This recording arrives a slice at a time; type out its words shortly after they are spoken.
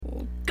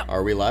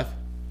Are we live?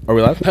 Are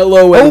we live?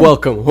 Hello and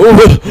welcome.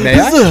 May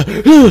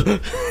I?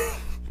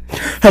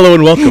 Hello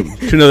and welcome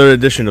to another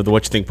edition of the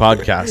What You Think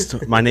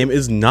podcast. My name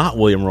is not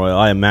William Royal.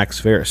 I am Max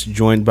Ferris,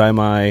 joined by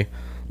my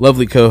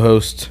lovely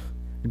co-host,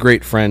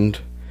 great friend,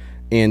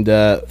 and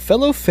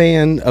fellow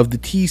fan of the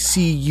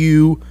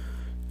TCU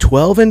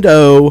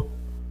 12-0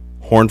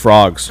 Horned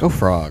Frogs. Go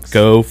Frogs.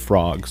 Go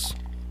Frogs.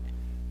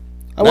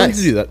 I wanted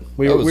to do that.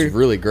 That was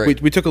really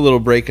great. We took a little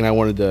break, and I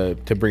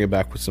wanted to bring it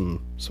back with some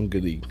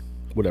goodie,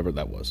 whatever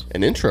that was.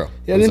 An intro.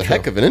 Yeah, it was an a intro.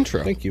 heck of an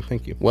intro. Thank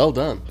you. Well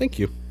done. Thank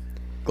you.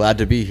 Glad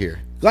to be here.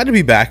 Glad to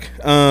be back.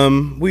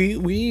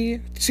 We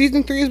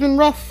season 3 has been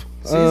rough.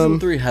 Season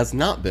 3 has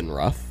not been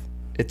rough.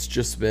 It's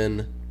just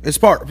been It's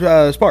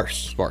sparse.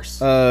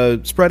 sparse.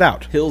 Spread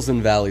out. Hills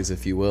and valleys,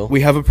 if you will.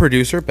 We have a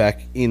producer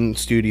back in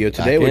studio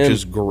today, Back which in.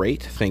 is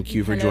great. Thank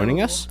you for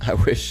joining us.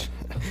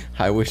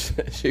 I wish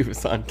she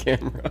was on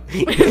camera.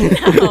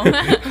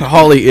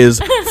 Holly is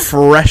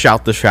fresh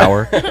out the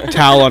shower,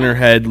 towel on her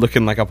head,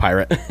 looking like a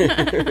pirate.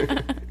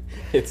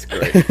 It's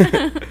great.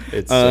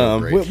 It's so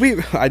great.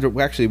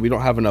 We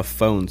don't have enough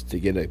phones to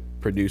get a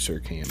producer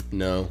cam.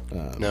 No,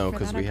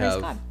 because we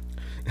have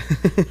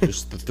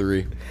just the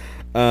 3.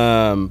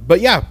 But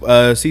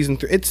yeah, season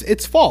 3.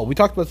 It's fall. We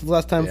talked about this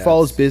last time. Yeah,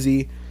 Fall is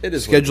busy. it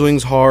is what it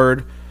Scheduling's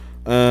hard,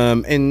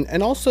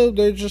 and also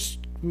they're just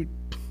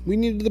we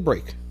needed the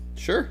break.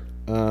 Sure.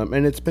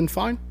 And it's been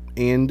fine.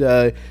 And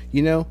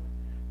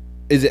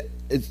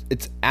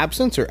it's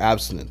absence or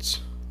abstinence?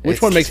 Which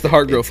one makes the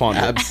heart grow fonder?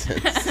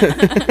 Absence.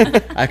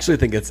 I actually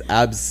think it's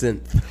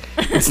absinthe.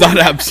 It's not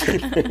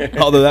absent,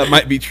 although that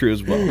might be true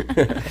as well.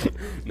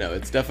 No,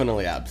 it's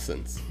definitely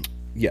absence.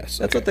 Yes,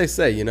 That's what they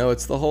say.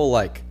 It's the whole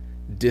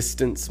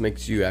distance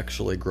makes you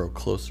actually grow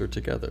closer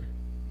together.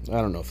 I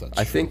don't know if that's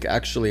I true. think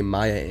actually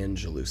Maya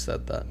Angelou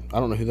said that. I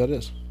don't know who that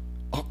is.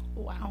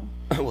 Wow.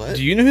 What?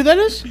 Do you know who that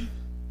is?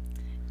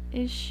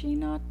 Is she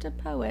not a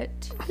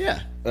poet?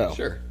 Yeah. Oh.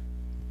 Sure.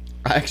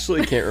 I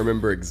actually can't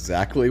remember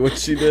exactly what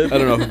she did. I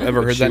don't know if I've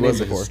ever but heard she that name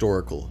was a before.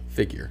 historical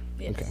figure.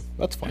 Yes. Okay,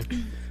 that's fine.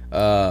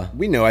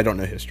 We know I don't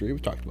know history.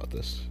 We've talked about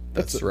this.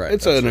 That's right.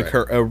 It's that's a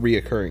right.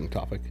 reoccurring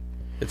topic.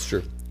 It's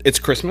true. It's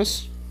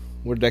Christmas.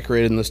 We're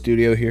decorated in the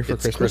studio here for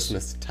It's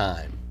Christmas.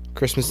 time.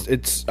 Christmas.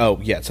 It's it's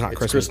not It's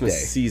Christmas Christmas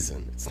Day.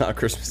 season. It's not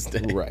Christmas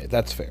Day. Right.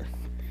 That's fair.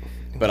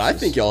 But I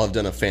think y'all have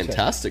done a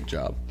fantastic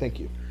job. Thank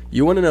you.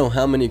 You want to know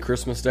how many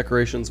Christmas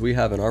decorations we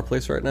have in our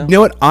place right now? You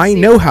know what? I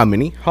know how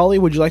many. Holly,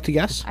 would you like to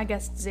guess? I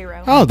guessed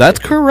 0. Oh, that's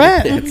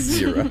correct. It's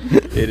 0.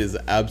 It is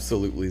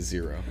absolutely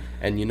 0.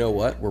 And you know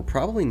what? We're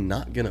probably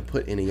not going to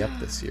put any up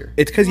this year.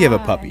 It's because you have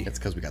a puppy. It's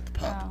because we got the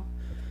pup. Oh.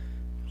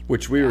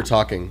 Which we were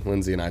talking,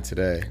 Lindsay and I,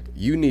 today.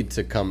 You need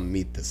to come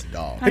meet this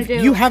dog. I do.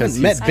 You haven't 'Cause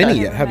met he's Benny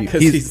kinda- yet, have you?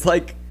 Because he's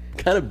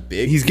kind of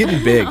big. He's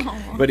getting big.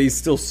 But he's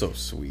still so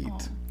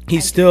sweet.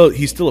 He's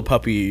still a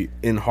puppy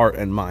in heart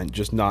and mind,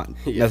 just not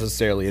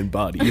necessarily in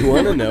body. You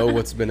want to know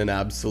what's been an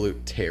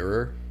absolute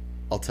terror?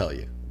 I'll tell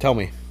you. Tell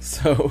me.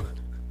 So,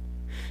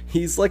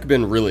 he's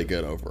been really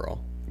good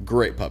overall.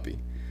 Great puppy.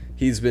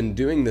 He's been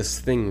doing this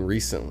thing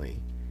recently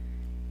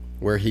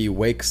where he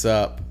wakes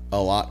up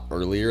a lot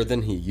earlier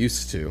than he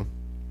used to.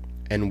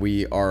 And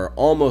we are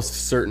almost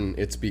certain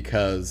it's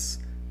because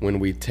when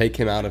we take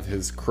him out of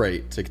his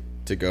crate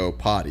to go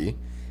potty,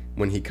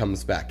 when he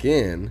comes back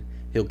in,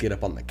 he'll get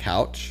up on the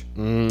couch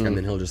and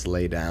then he'll just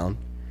lay down.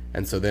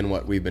 And so then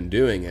what we've been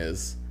doing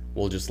is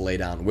we'll just lay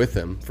down with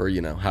him for,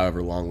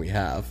 however long we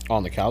have.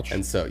 On the couch?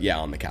 And so, yeah,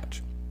 on the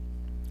couch.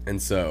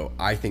 And so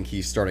I think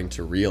he's starting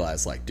to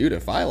realize, dude,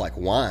 if I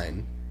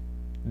whine,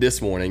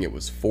 this morning it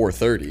was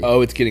 4:30.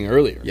 Oh, it's getting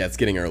earlier. Yeah, it's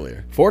getting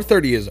earlier.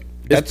 4:30 is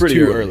that's pretty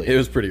too early. early. It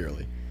was pretty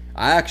early.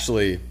 I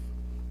actually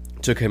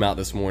took him out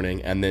this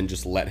morning and then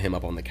just let him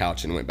up on the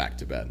couch and went back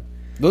to bed.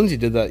 Lindsay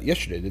did that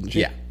yesterday, didn't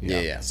she?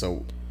 Yeah.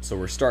 So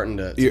we're starting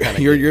to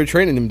You're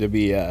training him to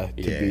be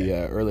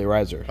early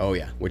riser. Oh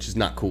yeah, which is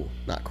not cool.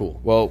 Not cool.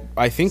 Well,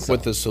 I think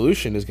what the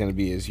solution is going to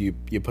be is you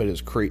put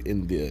his crate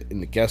in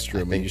the guest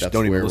room and you just that's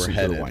don't even where listen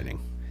we're to the headed. whining.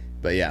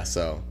 But yeah,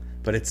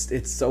 but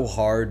it's so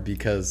hard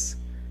because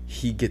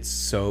he gets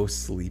so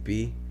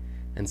sleepy,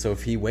 and so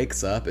if he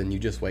wakes up and you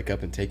just wake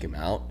up and take him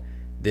out,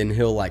 then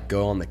he'll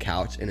go on the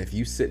couch, and if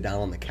you sit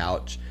down on the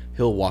couch,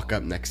 he'll walk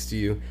up next to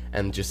you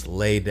and just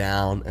lay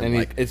down and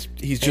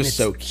he's just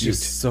so cute.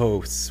 just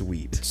so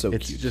sweet. So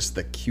it's cute. just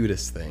the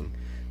cutest thing,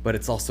 but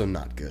it's also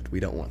not good. We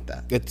don't want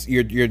that. It's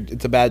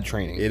a bad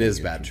training. It is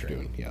bad you're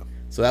training. doing. Yeah,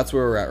 So that's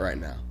where we're at right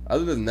now.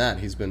 Other than that,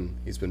 he's been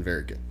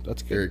very good.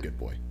 That's good. Very good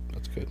boy.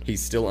 that's good.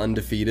 He's still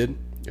undefeated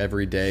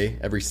every day,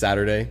 every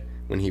Saturday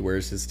when he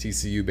wears his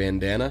TCU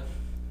bandana.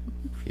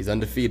 He's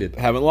undefeated.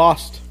 Haven't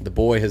lost. The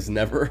boy has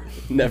never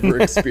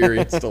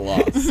experienced a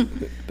loss.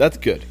 That's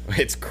good.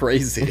 It's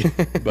crazy.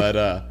 But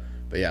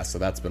yeah, so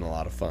that's been a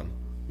lot of fun.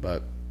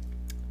 But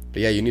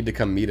yeah, you need to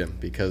come meet him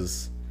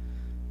because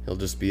he'll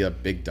just be a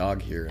big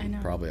dog here in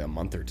probably a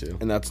month or two.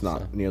 And that's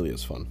not nearly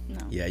as fun. No.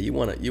 Yeah, you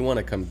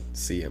wanna come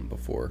see him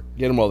before.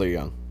 Get them while they're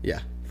young. Yeah,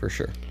 for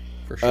sure.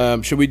 For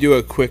sure. Should we do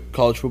a quick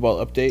college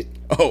football update?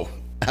 Oh,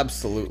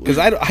 Absolutely. Because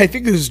I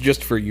think this is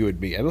just for you and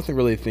me. I don't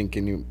really think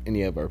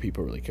any of our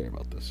people really care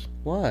about this.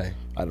 Why?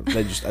 I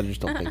just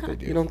don't think they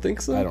do. You don't think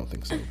so? I don't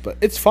think so. But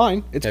it's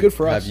fine. It's good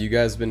for us. Have you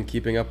guys been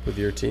keeping up with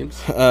your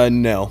teams?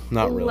 No,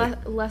 not really.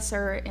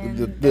 Lesser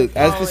in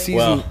As the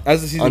season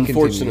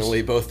unfortunately,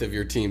 continues, both of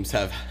your teams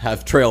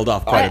have trailed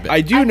off quite a bit. I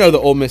do know that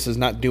Ole Miss is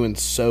not doing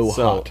so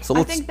hot. So I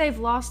let's think they've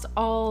lost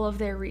all of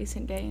their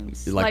recent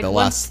games. like the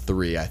once- last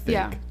 3, I think.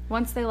 Yeah.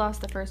 Once they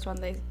lost the first one,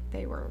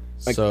 they were.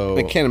 So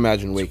I can't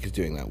imagine Wake is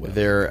doing that well.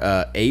 they're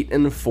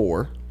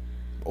 8-4.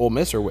 Ole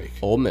Miss or Wake?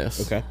 Ole Miss.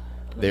 Okay.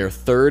 They're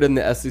third in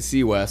the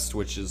SEC West,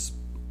 which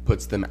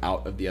puts them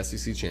out of the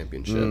SEC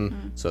championship.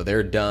 So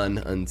they're done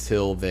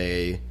until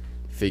they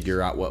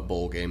figure out what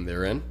bowl game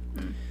they're in.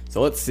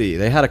 So let's see.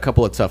 They had a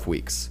couple of tough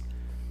weeks.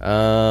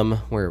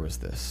 Where was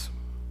this?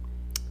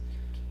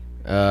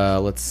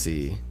 Let's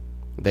see.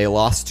 They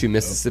lost to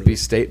Mississippi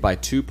State by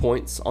 2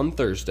 points on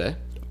Thursday,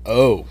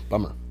 Oh,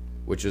 bummer.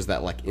 which is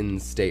that like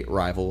in-state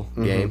rival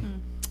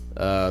game.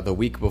 The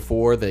week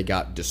before, they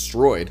got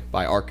destroyed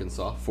by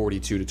Arkansas,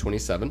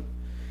 42-27.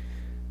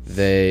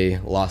 They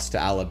lost to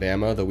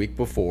Alabama the week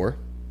before.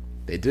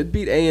 They did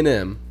beat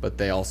A&M, but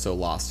they also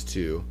lost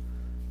to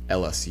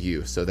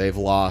LSU. So they've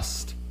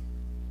lost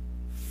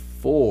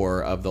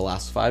 4 of the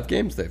last 5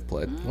 games they've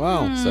played.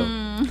 Wow.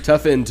 So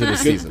tough end to the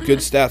season. Good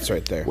stats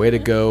right there. Way to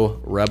go,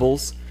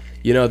 Rebels.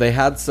 You know, they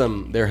had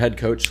their head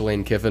coach,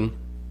 Lane Kiffin.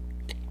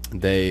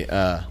 They,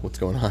 what's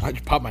going on? I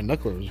just popped my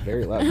knuckle. It was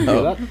very loud. You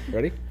hear that?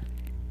 Ready?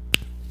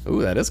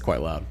 Ooh, that is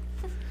quite loud.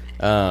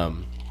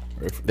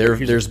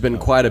 There's been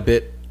quite a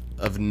bit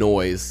of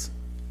noise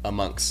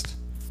amongst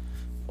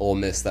Ole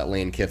Miss that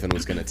Lane Kiffin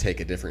was going to take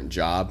a different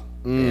job,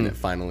 and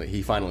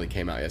he finally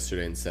came out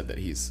yesterday and said that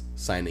he's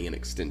signing an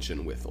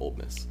extension with Ole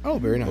Miss. Oh,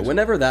 very nice. But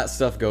whenever that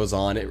stuff goes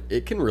on,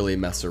 it can really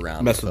mess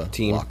around with with the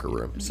team. locker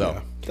room. So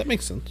Yeah, that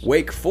makes sense.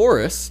 Wake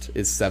Forest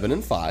is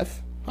 7-5.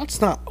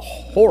 That's not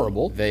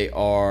horrible. They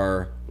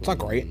are It's not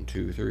great. 1,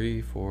 2,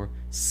 3, 4,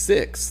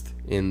 6th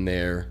in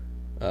their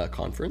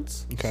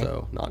conference. Okay.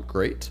 So not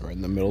great. Right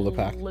in the middle of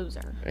the pack.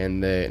 Loser.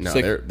 And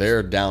Six.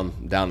 they're down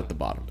at the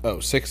bottom, Oh,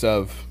 6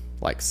 of.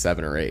 like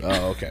 7 or 8.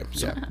 Oh, okay.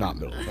 So not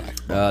middle of the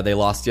pack. They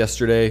lost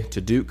yesterday to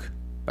Duke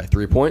by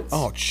 3 points.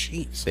 Oh,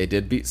 jeez. They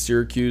did beat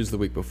Syracuse the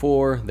week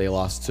before. They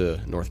lost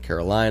to North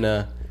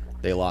Carolina.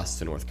 They lost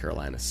to North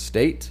Carolina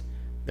State.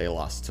 They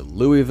lost to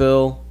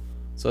Louisville.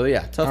 So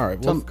yeah, tough. All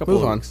right. tough Well, couple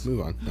move of on. weeks.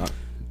 Move on.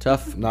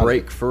 Tough Not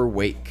break for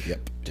Wake.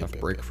 Yep. Tough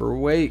Yep, break yep. for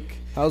Wake.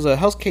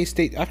 How's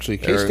K-State? Actually,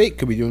 K-State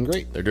could be doing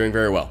great. They're doing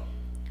very well.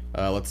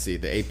 Let's see.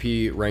 The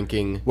AP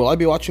ranking, Will I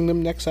be watching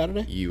them next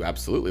Saturday? you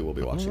absolutely will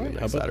be watching right, them how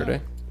next about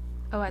Saturday.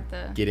 Oh, at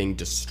the. Getting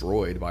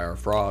destroyed by our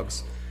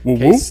frogs. Woo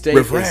woo. K-State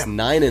Riff is raff.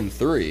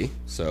 9-3,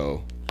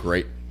 so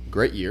great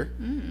year.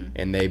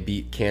 And they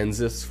beat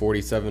Kansas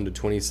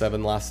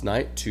 47-27 last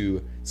night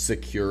to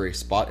secure a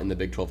spot in the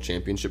Big 12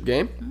 championship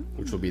game,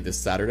 which will be this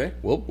Saturday.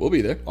 We'll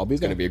be there. I'll be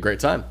It's going there. to be a great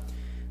time.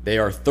 They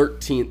are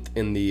 13th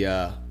in the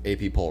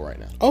AP poll right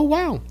now. Oh,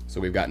 wow. So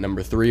we've got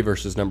number 3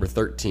 versus number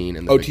 13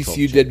 in the Big 12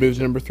 OTCU did move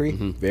to number 3?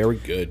 Very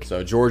good.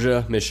 So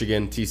Georgia,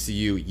 Michigan,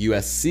 TCU,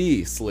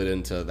 USC slid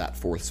into that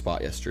 4th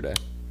spot yesterday.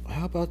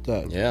 How about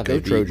that? Yeah, Go they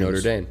beat Trojans.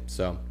 Notre Dame.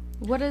 So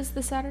What is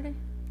the Saturday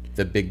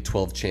the Big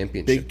 12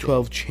 championship. Big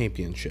 12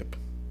 championship.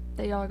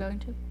 that y'all are going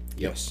to?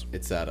 Yes.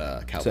 It's at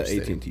It's Cowboys at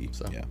Stadium. AT&T.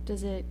 So. Yeah.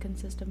 Does it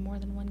consist of more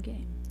than one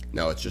game?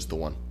 No, it's just the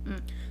one.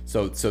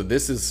 So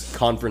this is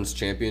conference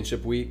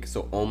championship week.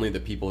 So only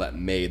the people that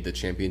made the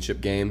championship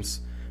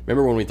games.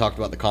 Remember when we talked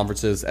about the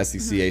conferences,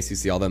 SEC,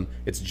 ACC, all them?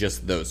 It's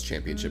just those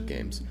championship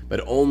games.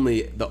 But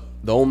only the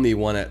only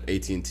one at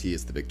AT&T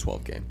is the Big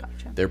 12 game.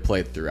 Gotcha. They're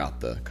played throughout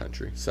the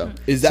country. So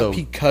Is that so,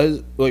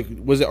 because, like,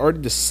 was it already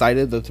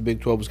decided that the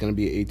Big 12 was going to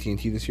be at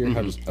AT&T this year?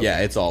 How does, Yeah,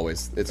 it's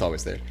always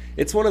there.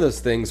 It's one of those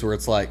things where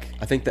it's like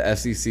I think the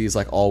SEC is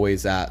like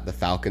always at the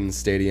Falcons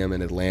Stadium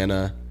in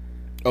Atlanta.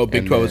 Oh, Big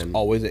and 12 is then-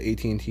 always at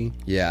AT&T?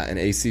 Yeah, and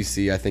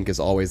ACC I think is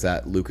always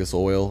at Lucas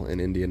Oil in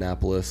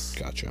Indianapolis.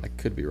 Gotcha. I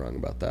could be wrong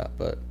about that,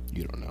 but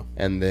You don't know.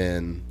 and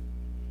then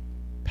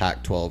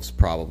Pac-12's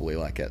probably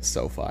like at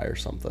SoFi or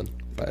something,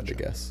 if I had to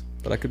guess.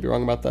 But I could be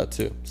wrong about that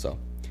too. So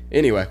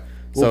anyway,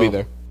 We'll be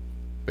there.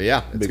 But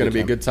yeah, it's Be a going to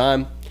good be a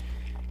time. good time.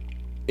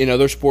 In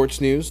other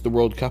sports news, the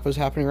World Cup is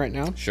happening right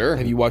now. Sure.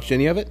 Have you watched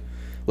any of it?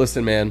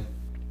 Listen, man,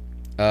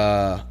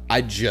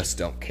 I just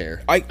don't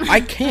care. I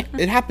can't.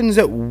 It happens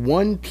at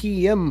 1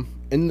 p.m.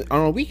 On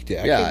a weekday. I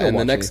can't Yeah, go and the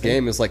watch next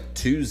anything. game is like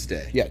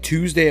Tuesday. Yeah,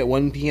 Tuesday at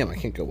 1 p.m. I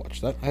can't go watch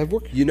that. I have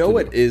work. You know to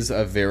what do. is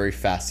a very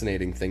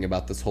fascinating thing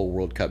about this whole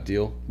World Cup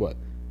deal? What?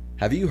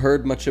 Have you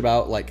heard much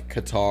about like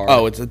Qatar?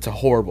 Oh, it's a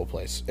horrible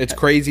place. It's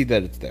crazy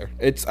that it's there.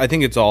 I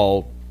think it's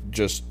all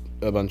just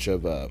a bunch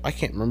of I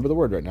can't remember the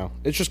word right now.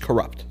 It's just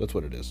corrupt. That's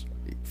what it is.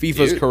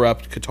 FIFA's Dude.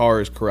 corrupt.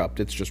 Qatar is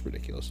corrupt. It's just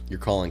ridiculous. You're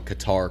calling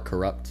Qatar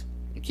corrupt?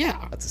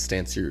 Yeah. That's a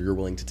stance you're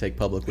willing to take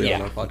publicly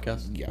on Yeah. our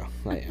podcast? Yeah,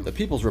 I am. The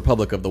People's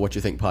Republic of the What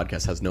You Think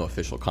podcast has no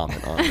official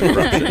comment on the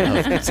corruption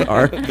of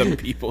Qatar. the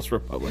People's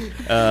Republic.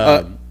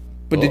 But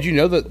did you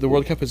know that the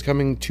World Cup is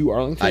coming to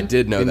Arlington? I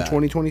did know in that.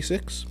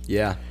 2026.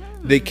 Yeah.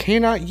 They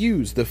cannot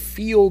use the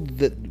field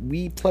that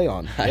we play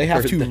on. I They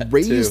have heard to that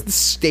raise too. the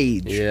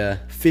stage Yeah.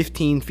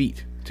 15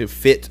 feet to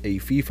fit a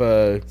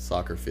FIFA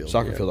Soccer field.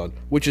 soccer yeah. field on,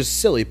 which is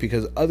silly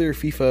because other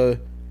FIFA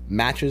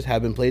matches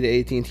have been played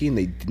at AT&T and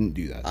they didn't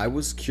do that. I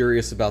was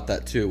curious about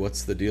that too.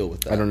 What's the deal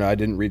with that? I don't know. I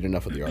didn't read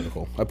enough of the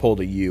article. I pulled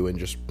a U and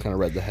just kind of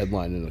read the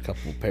headline in a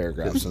couple of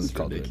paragraphs and It's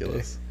called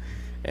ridiculous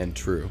and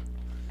true.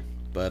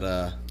 But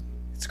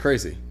it's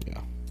crazy. it a day.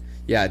 Yeah.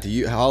 Yeah, do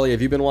you, Holly,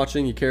 have you been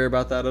watching? You care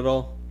about that at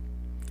all?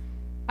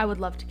 I would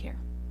love to care,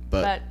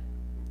 But, but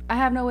I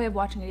have no way of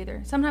watching it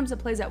either. Sometimes it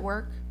plays at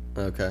work,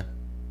 okay.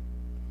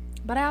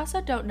 but I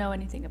also don't know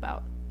anything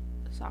about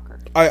soccer.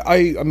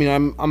 I mean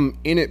I'm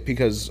in it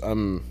because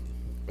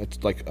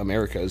it's like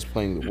America is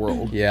playing the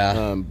world.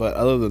 Yeah. But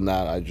other than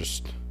that,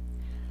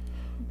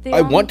 The I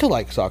only- want to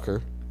like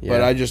soccer, but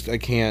Yeah. I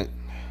can't.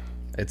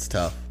 It's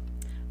tough.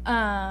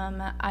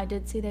 I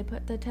did see they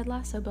put the Ted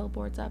Lasso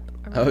billboards up.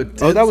 Oh, around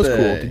did Oh, that was they?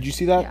 cool. Did you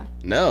see that? Yeah.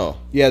 No.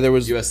 Yeah, there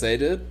was. USA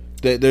did?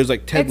 There's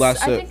like Ted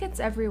Lasso. I think it's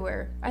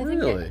everywhere. I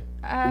think Really?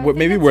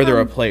 Maybe where there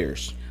are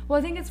players. Well,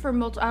 I think it's for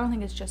multiple. I don't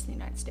think it's just the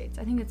United States.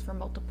 I think it's for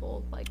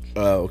multiple.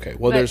 Oh, okay.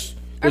 Well, But- there's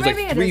or like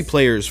maybe it 3 is.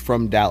 players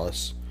from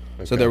Dallas.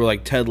 So Okay. there were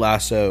like Ted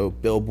Lasso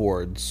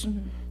billboards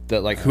Mm-hmm.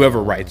 that like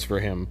whoever writes for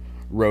him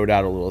wrote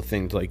out a little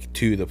thing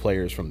to the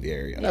players from the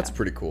area. That's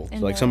pretty cool. And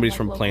So like they're, somebody's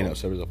from local. Plano,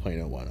 so there was a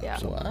Plano one up. Yeah.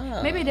 So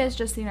Wow. Maybe it is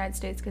just the United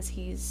States because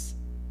he's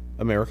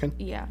American.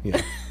 yeah.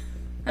 Yeah.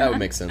 That would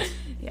make sense.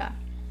 Yeah.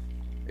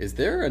 Is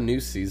there a new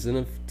season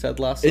of Ted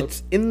Lasso?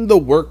 It's in the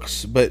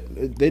works, but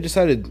they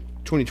decided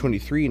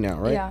 2023 now,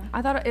 right? Yeah.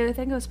 I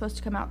think it was supposed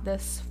to come out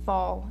this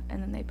fall,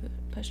 and then they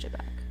pushed it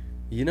back.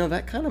 You know,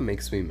 that kind of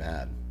makes me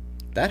mad.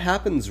 That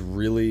happens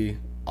really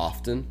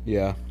often,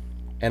 Yeah.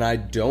 and I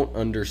don't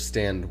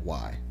understand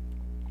why.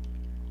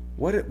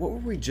 What were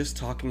we just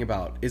talking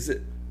about? Is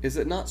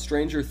it not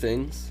Stranger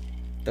Things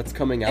that's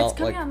coming out? It's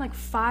coming out in like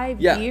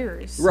 5 Yeah,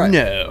 years. right.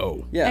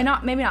 No. Yeah.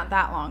 And maybe not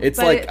that long. It's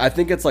but like I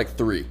think it's like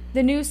 3.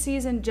 the new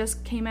season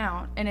just came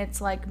out, and it's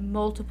like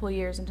multiple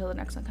years until the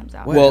next one comes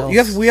out. What Well,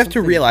 else? we have to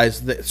Something-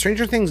 realize that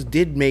Stranger Things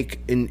did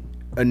make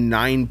a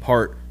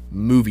 9-part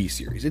movie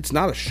series. It's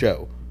not a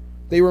show.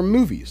 They were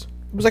movies.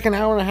 It was like an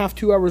hour and a half,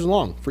 2 hours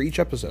long for each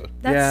episode.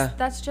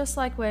 That's just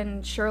like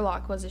when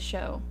Sherlock was a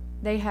show.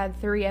 They had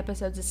 3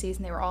 episodes a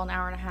season. They were all an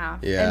hour and a half.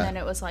 Yeah. And then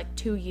it was like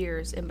 2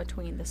 years in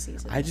between the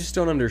seasons. I just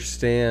don't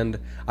understand.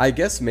 I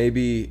guess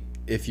maybe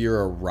if you're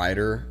a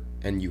writer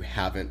and you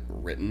haven't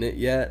written it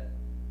yet.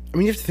 I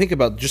mean, you have to think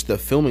about just the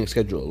filming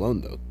schedule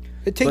alone, though.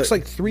 It takes But-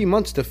 like 3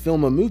 months to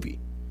film a movie,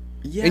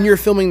 Yeah. and you're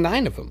filming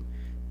 9 of them.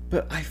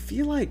 But I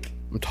feel like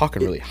I'm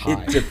talking really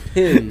high. it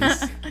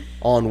depends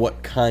on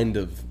what kind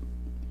of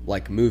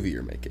like movie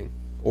you're making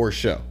or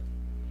show.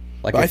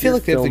 Like But I if feel you're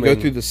like they have to go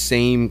filming- through the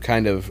same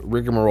kind of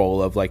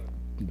rigmarole of like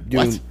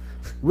doing What?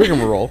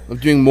 rigmarole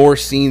of doing more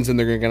scenes than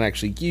they're going to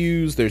actually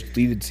use. There's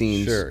deleted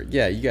scenes. Sure,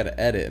 yeah, you got to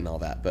edit and all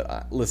that.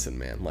 But listen,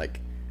 man,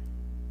 like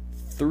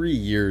 3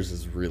 years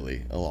is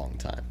really a long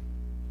time.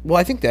 Well,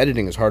 I think the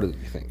editing is harder than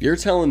you think. You're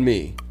telling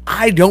me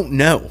I don't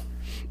know.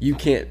 you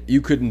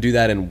couldn't do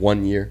that in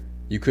 1 year?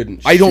 You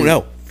couldn't I don't shoot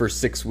know. for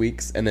 6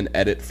 weeks and then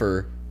edit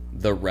for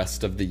the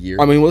rest of the year?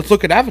 I mean, let's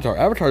look at Avatar.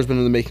 Avatar's been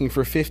in the making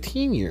for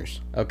 15 years.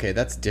 Okay,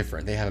 that's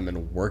different. They haven't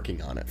been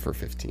working on it for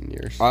 15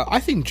 years. I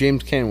think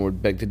James Cameron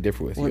would beg to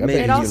differ with you. Well, I bet maybe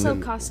it he's also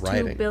been- cost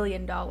writing. $2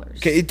 billion.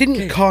 Okay, it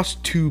didn't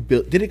cost $2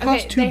 billion. Did it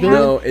cost Okay, $2 they billion?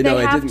 No, have- no,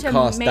 they it have didn't to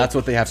cost. make That's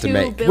what they have to $2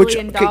 make.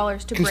 billion okay,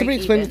 dollars to can break somebody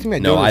explain it even. to me?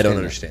 No, I don't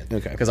understand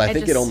understand. Okay. Because I I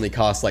think it just- only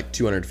cost like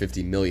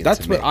 250 million. That's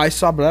to what make. I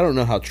saw, but I don't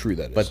know how true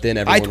that is. But then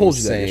I everyone told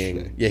was you that saying,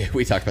 yesterday. yeah,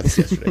 we talked about this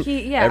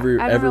yesterday. I don't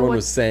know Everyone what-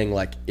 was saying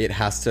like it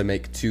has to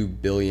make 2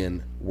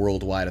 billion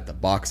worldwide at the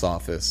box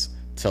office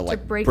to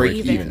like break Break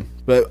even. even.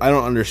 But I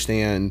don't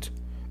understand.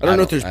 I don't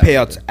know if there's I don't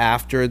payouts either.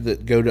 after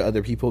that go to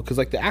other people because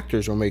like the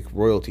actors will make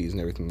royalties and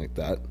everything like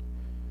that.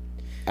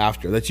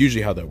 After that's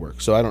usually how that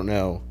works. So I don't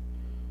know.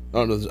 I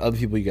don't know. There's other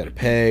people you got to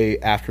pay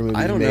after movies.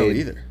 I don't made. know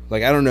either.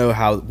 Like I don't know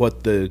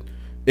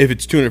if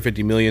it's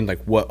 250 million,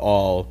 like what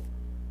all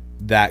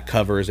that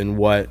covers and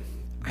what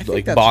I think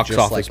like that's box just,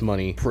 office like,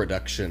 money.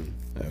 production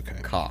Okay.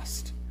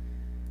 cost.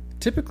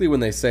 Typically,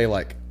 when they say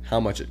like how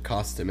much it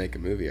costs to make a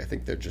movie, I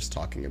think they're just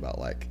talking about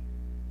like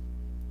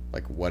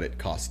what it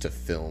costs to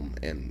film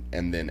and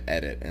then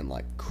edit and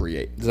like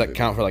create. Does that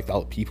count for like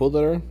all the people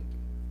that are?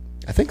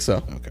 I think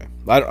so. Okay.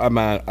 I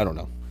don't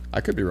know.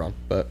 I could be wrong,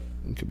 but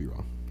You could be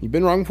wrong. You've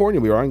been wrong before and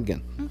you'll be wrong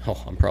again.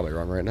 oh, I'm probably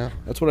wrong right now.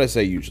 That's what I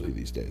say usually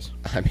these days.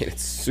 I mean,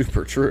 it's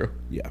super true.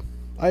 Yeah,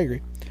 I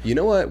agree. You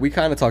know what? We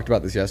kind of talked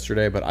about this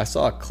yesterday, but I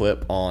saw a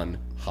clip on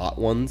Hot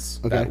Ones,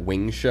 that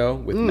Wing show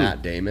with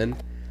Matt Damon,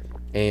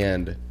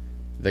 and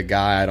the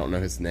guy, I don't know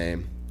his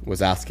name,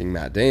 was asking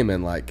Matt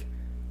Damon like,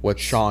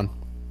 "What's Sean.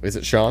 Is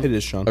it Sean? It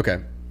is Sean. Okay.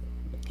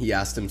 He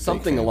asked him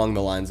something along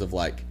the lines of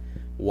like,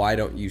 "Why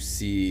don't you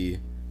see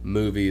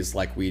movies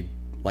like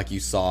you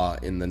saw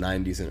in the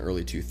 90s and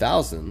early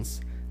 2000s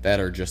that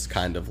are just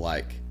kind of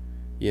like,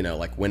 you know,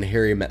 like When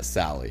Harry Met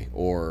Sally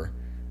or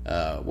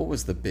what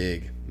was the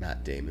big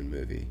Matt Damon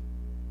movie?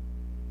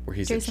 where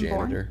he's Jason a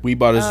Bourne? janitor. We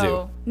bought a zoo.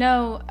 Oh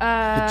no.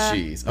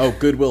 Jeez. Oh,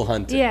 Good Will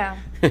Hunting. Yeah.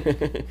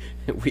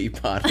 We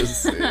bought a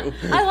zoo.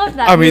 I love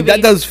that. I mean, movie.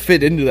 that does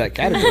fit into that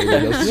category.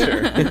 doesn't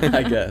it? Sure,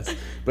 I guess.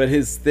 But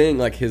his thing,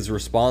 like his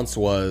response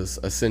was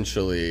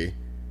essentially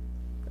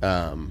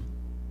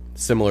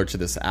similar to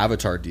this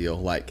Avatar deal,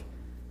 like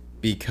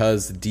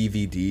because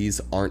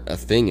DVDs aren't a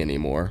thing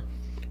anymore,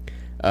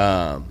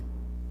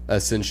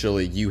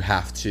 essentially you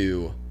have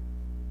to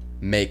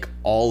make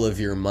all of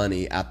your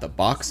money at the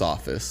box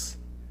office,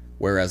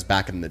 whereas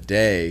back in the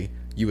day,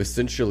 you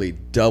essentially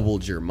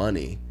doubled your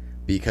money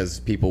because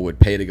people would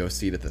pay to go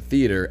see it at the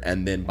theater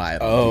and then buy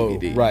it on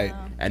DVD. Right.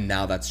 And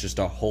now that's just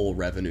a whole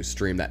revenue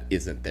stream that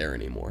isn't there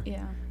anymore.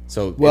 Yeah.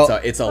 So Well-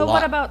 it's a But lot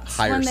what about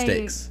higher when they-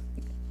 stakes.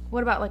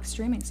 What about like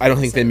streaming? I don't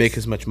think they services? make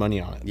as much money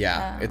on it.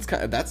 Yeah, it's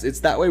kind of it's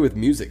that way with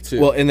music too.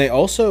 Well, and they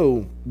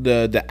also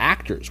the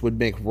actors would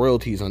make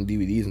royalties on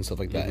DVDs and stuff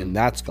like that, Mm-hmm. and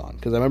that's gone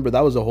because I remember that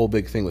was a whole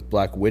big thing with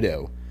Black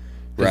Widow.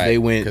 'Cause Right, they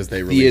went 'cause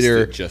they released theater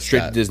it just straight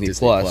to at Disney,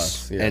 Disney Plus,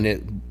 Plus, yeah. and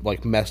it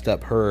like messed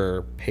up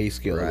her pay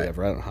scale or Right.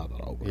 whatever. I don't know how that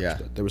all works. Yeah.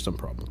 But there was some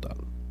problem with that.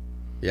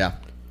 yeah.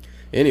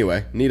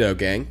 Anyway, Neato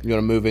gang. You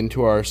want to move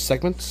into our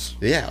segments?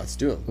 Yeah, let's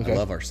do them. Okay. I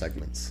love our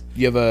segments.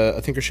 You have a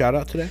thinker shout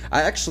out today?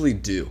 I actually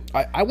do.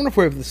 I wonder if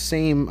we have the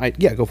same.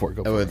 Yeah, go for it.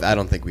 Go for it. I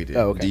don't think we do.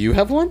 Oh, okay. Do you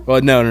have one? Well,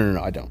 no,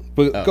 I don't.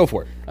 But go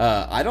for it.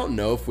 I don't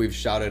know if we've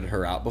shouted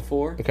her out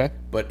before. Okay.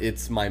 But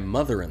it's my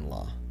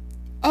mother-in-law.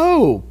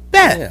 Oh,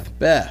 Beth. Yeah,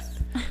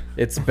 Beth.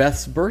 It's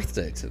Beth's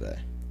birthday today.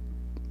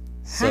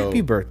 So,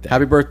 Happy birthday.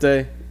 Happy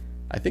birthday.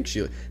 I think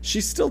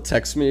she still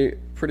texts me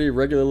pretty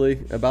regularly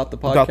about the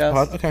podcast.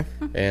 About the pod?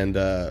 Okay. And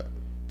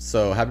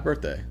so happy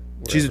birthday.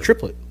 She's a wherever.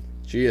 triplet.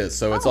 She is.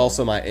 So it's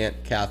also my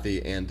Aunt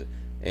Kathy and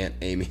Aunt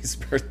Amy's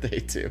birthday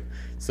too.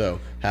 So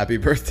happy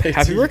birthday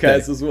Happy to birthday. you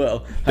guys as well.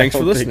 Thanks I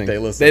for don't think listening. They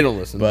listen. They don't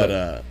listen, But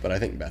I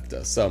think Beth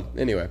does. So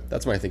anyway,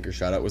 that's my thinker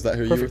shout out. Was that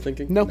who you were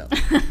thinking? No.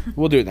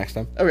 We'll do it next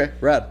time. Okay,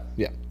 rad.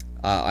 Yeah.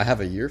 I have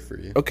a year for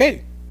you.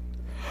 Okay.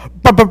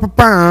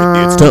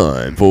 It's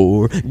time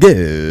for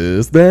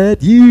Guess That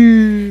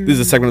Year. This is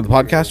a segment of the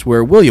podcast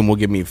where William will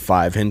give me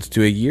 5 hints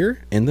to a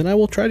year, and then I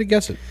will try to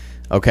guess it.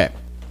 Okay.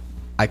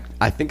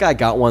 I think I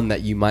got one that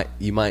you might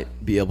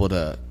be able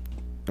to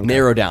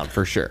narrow down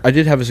for sure. I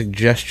did have a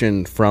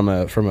suggestion from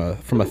a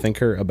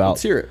thinker about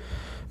Let's hear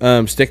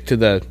it. stick to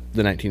the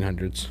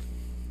 1900s.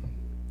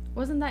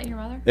 Wasn't that your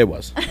mother? It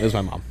was my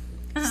mom.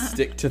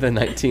 Stick to the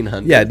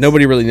 1900s. Yeah,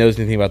 nobody really knows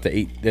anything about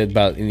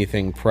about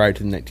anything prior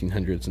to the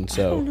 1900s, and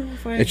so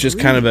it's just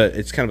kind of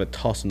a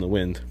toss in the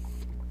wind.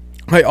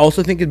 I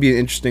also think it'd be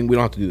interesting. We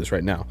don't have to do this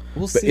right now.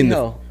 We'll but see in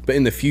how. But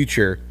in the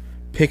future,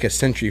 pick a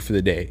century for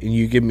the day, and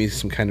you give me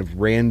some kind of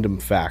random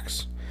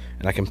facts,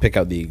 and I can pick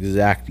out the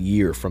exact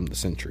year from the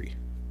century.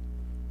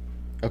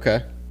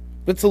 Okay.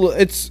 It's a little.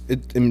 I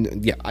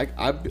mean, yeah.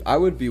 I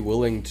would be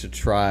willing to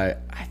try.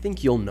 I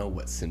think you'll know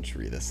what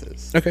century this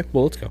is. Okay.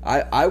 Well, let's go.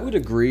 I would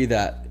agree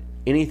that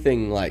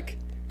anything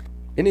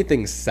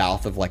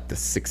south of like the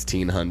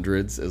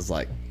 1600s is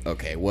like,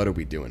 okay, what are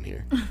we doing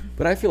here?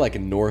 But I feel like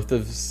north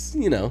of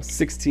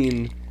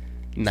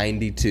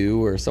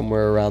 1692 or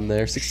somewhere around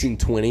there,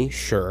 1620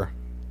 Sure.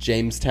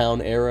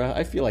 Jamestown era,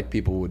 I feel like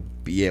people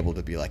would be able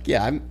to be like,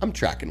 yeah, I'm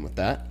tracking with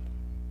that.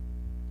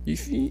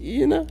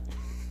 You know?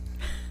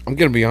 I'm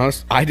gonna be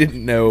honest. I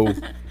didn't know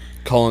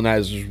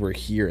colonizers were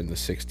here in the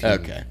 1600s.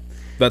 Okay.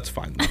 That's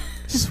fine.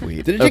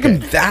 Sweet. Did it take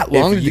them that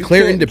long If to you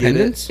declare can't get it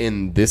independence?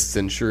 in this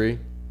century?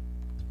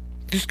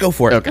 Just go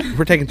for it. Okay.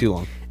 We're taking too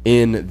long.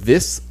 In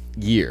this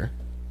year,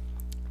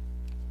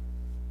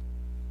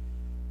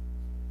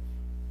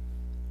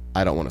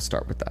 I don't want to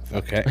start with that.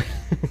 Okay.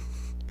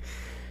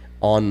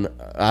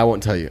 I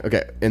won't tell you.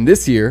 Okay, in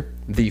this year,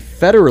 the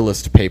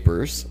Federalist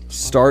Papers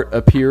start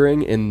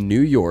appearing in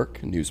New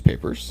York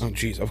newspapers Oh,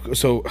 jeez.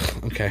 So,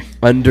 okay.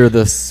 under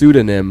the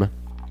pseudonym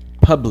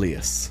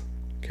Publius.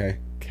 Okay.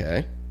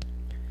 Okay.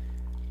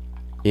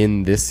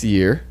 In this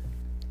year,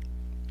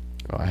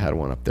 I had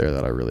one up there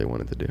that I really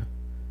wanted to do.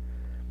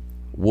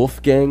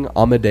 Wolfgang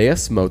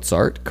Amadeus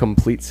Mozart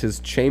completes his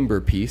chamber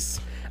piece,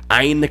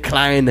 Eine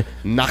kleine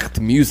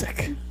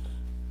Nachtmusik.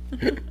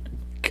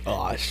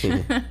 Gosh.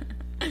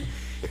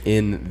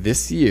 In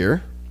this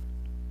year,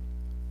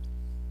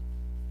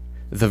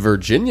 the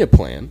Virginia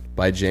Plan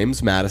by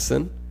James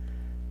Madison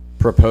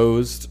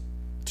proposed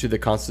to the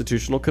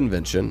Constitutional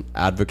Convention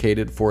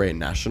advocated for a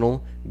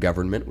national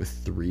government with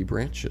 3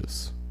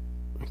 branches.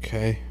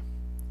 Okay.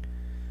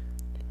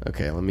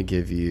 Okay, let me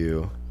give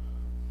you...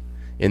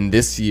 In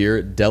this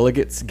year,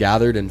 delegates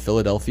gathered in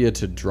Philadelphia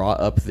to draw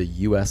up the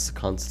U.S.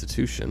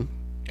 Constitution.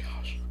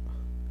 Gosh.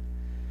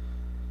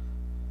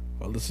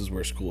 Well, this is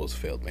where school has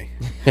failed me.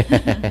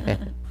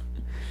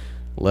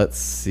 Let's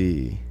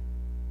see.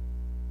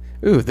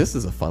 Ooh, this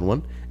is a fun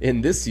one.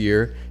 In this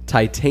year,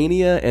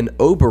 Titania and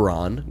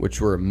Oberon,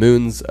 which were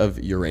moons of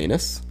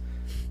Uranus,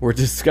 were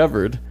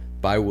discovered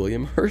by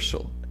William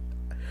Herschel.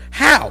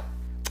 How?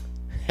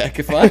 Heck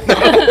if I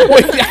know.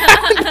 Wait,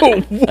 how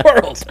in the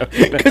world?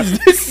 Because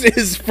this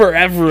is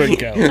forever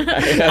ago.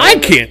 I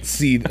can't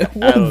see that.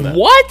 don't know.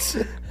 What?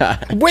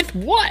 With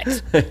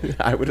what?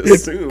 I would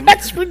assume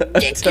That's a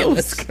ridiculous.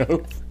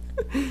 telescope.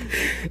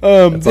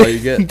 That's all you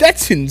get.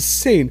 That's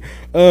insane.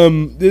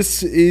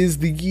 This is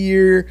the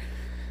year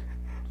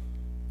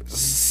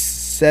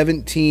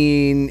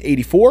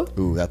 1784.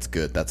 Ooh, that's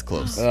good. That's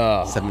close.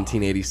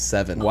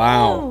 1787.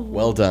 Wow.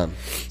 Well done.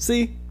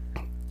 See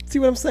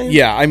what I'm saying?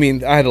 Yeah, I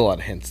mean, I had a lot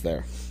of hints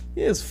there.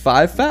 He has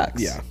 5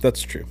 facts. Yeah,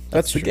 that's true.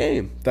 That's the true.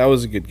 game. That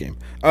was a good game.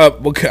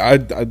 Okay,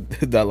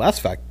 that last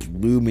fact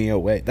blew me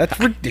away. That's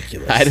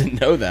ridiculous. I didn't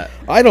know that.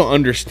 I don't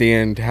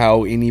understand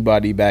how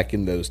anybody back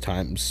in those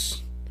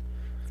times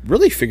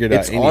really figured out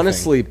It's anything.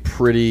 honestly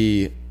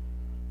pretty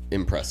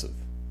impressive.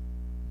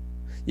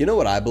 You know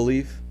what I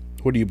believe?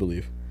 What do you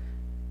believe?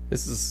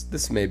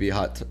 This may be a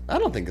hot. I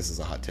don't think this is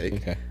a hot take.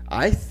 Okay.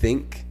 I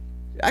think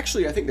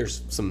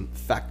there's some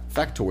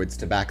factoids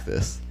to back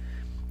this.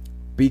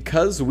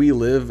 Because we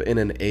live in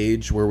an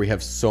age where we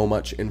have so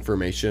much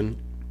information,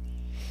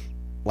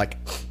 like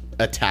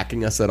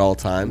attacking us at all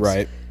times.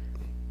 Right.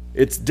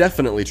 It's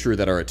definitely true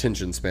that our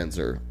attention spans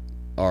are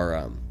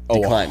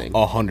declining.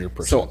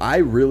 100%. So I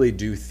really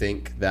do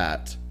think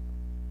that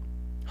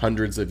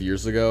hundreds of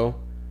years ago,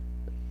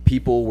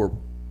 people were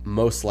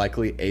most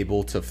likely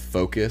able to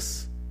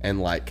focus and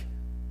like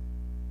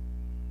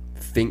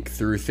think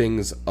through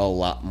things a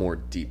lot more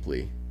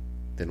deeply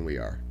than we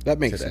are. that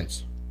makes today.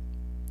 sense.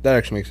 That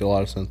actually makes a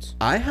lot of sense.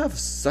 I have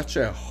such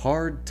a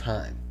hard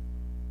time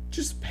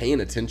just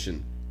paying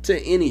attention to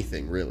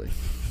anything, really.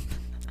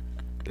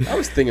 I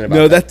was thinking about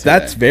No, that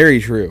that's today. very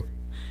true.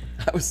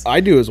 I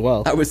do as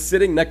well. I was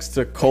sitting next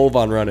to Cole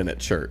Von Runnen at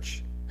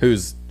church,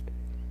 who's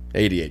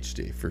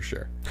ADHD for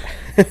sure.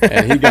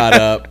 And he got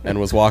up and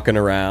was walking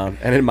around,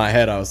 and in my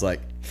head I was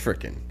like,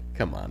 frickin',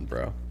 come on,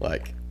 bro.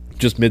 Like,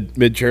 Just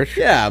mid church.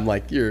 yeah, I'm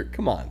like,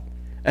 come on.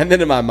 And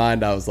then in my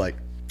mind I was like,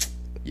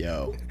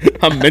 yo,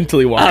 I'm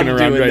mentally walking I'm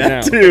around doing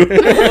right that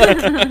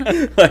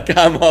now. too. like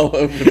I'm all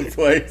over the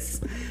place.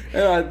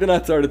 And then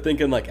I started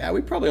thinking like,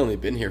 we probably only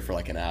been here for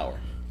like an hour.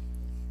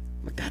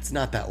 I'm like, that's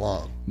not that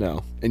long.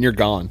 No, and you're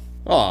gone.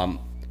 Oh,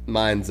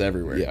 mine's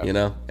everywhere, Yeah. you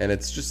know? And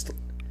it's just,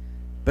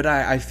 but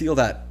I feel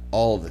that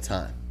all the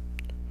time.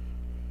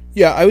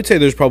 Yeah, I would say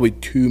there's probably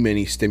too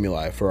many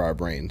stimuli for our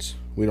brains.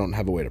 We don't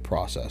have a way to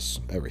process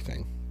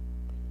everything.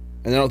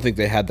 And I don't think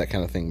they had that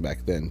kind of thing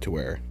back then to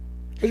where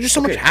there's just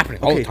so much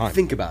happening all the time.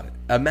 Think about it.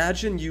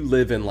 Imagine you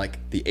live in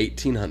like the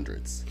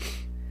 1800s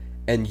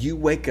and you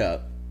wake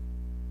up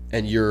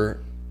and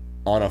you're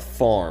on a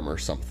farm or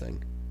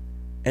something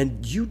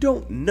and you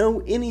don't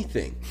know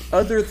anything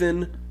other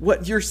than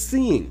what you're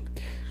seeing.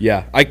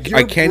 Yeah, I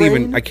Your can't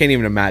brain-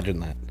 even imagine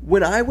that.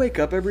 When I wake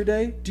up every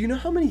day, do you know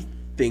how many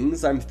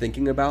things I'm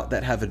thinking about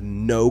that have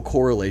no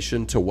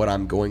correlation to what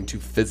I'm going to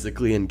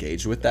physically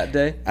engage with that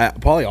day?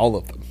 Probably all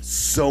of them.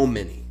 So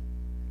many.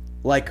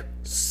 Like,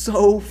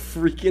 so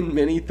freaking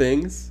many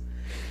things.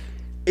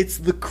 It's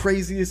the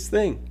craziest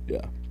thing.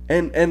 Yeah.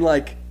 And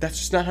like, that's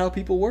just not how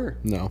people were.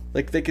 No.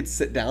 Like, they could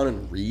sit down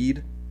and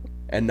read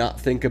and not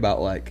think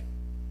about like,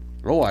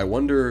 oh, I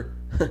wonder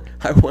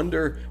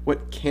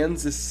what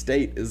Kansas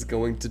State is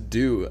going to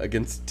do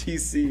against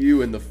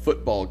TCU in the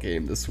football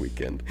game this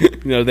weekend.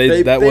 No, They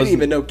that didn't wasn't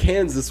even know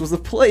Kansas was a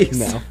place.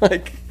 No.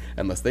 Like,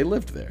 unless they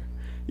lived there.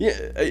 Yeah,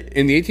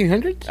 in the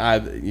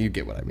 1800s. you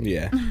get what I mean.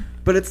 Yeah.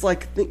 But it's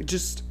like,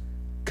 just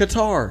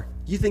Qatar.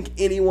 You think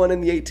anyone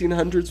in the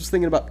 1800s was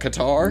thinking about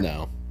Qatar?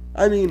 No,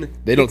 I mean,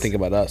 they don't think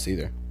about us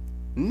either.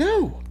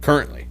 no.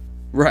 Currently.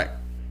 Right.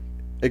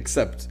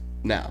 Except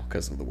now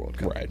because of the World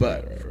Cup. Right.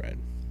 But Right.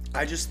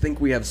 I just think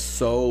we have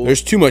so.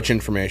 There's too much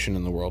information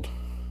in the world.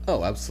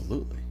 Oh,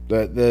 absolutely.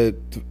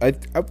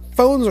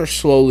 Phones are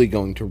slowly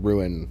going to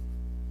ruin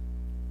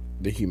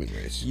the human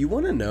race. You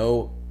want to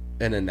know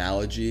an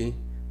analogy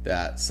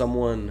that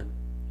someone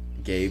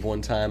gave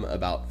one time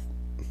about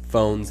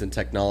phones and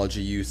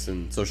technology use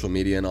and social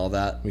media and all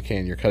that? We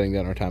can. You're cutting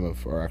down our time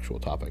of our actual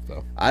topic,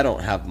 though. I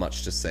don't have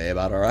much to say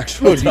about our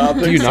actual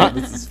topic. do you so not?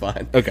 This is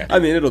fine. Okay. I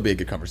mean, it'll be a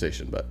good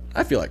conversation, but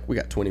I feel like we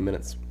got 20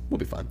 minutes. We'll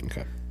be fine.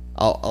 Okay.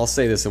 I'll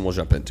say this and we'll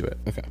jump into it.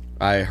 Okay.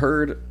 I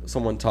heard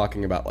someone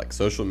talking about like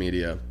social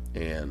media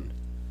and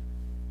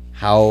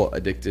how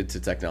addicted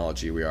to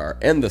technology we are,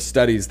 and the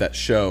studies that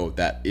show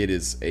that it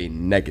is a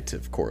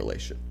negative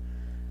correlation.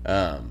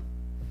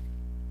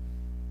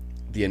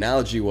 The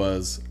analogy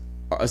was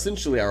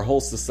essentially our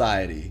whole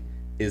society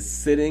is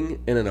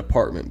sitting in an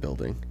apartment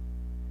building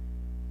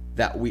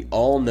that we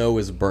all know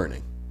is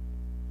burning,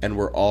 and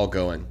we're all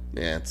going,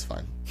 yeah, it's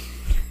fine.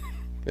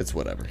 It's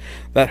whatever.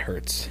 That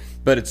hurts.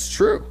 But it's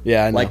true.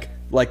 Yeah, I know.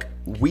 Like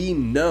we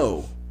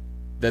know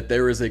that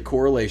there is a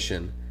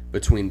correlation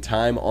between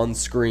time on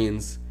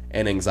screens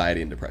and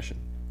anxiety and depression.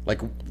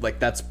 Like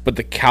that's But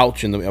the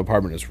couch in the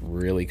apartment is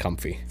really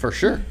comfy. for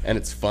sure, and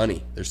it's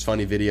funny. There's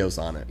funny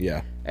videos on it.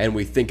 Yeah. And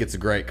we think it's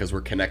great because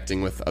we're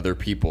connecting with other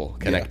people,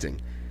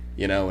 connecting,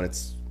 you know, and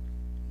it's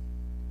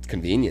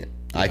convenient.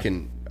 I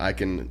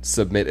can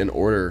submit an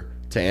order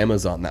to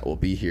Amazon that will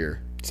be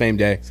here Same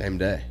day. Same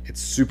day. It's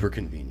super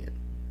convenient.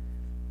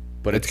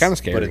 But It's kinda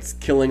scary. But it's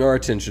killing our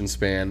attention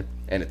span,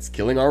 and it's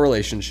killing our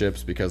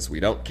relationships because we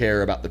don't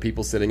care about the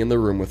people sitting in the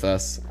room with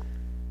us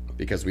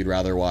because we'd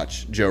rather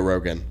watch Joe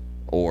Rogan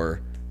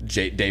or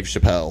Dave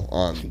Chappelle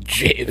on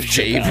Dave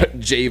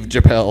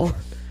Chappelle.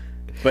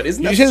 But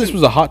isn't Did that you say this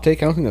was a hot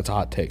take? I don't think that's a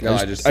hot take. No,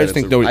 I just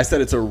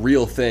said it's a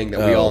real thing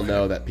that we all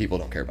know that people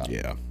don't care about.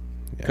 Yeah.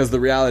 Because the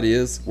reality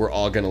is, we're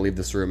all going to leave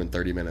this room in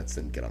 30 minutes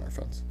and get on our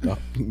phones. No,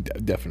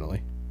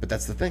 definitely. But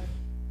that's the thing.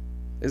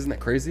 Isn't that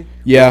crazy?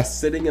 Yeah. We're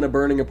sitting in a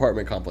burning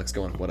apartment complex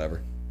going,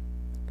 whatever.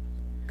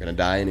 Gonna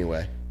die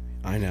anyway.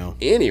 I know.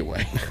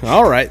 Anyway.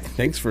 All right.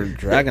 Thanks for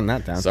dragging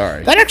that down.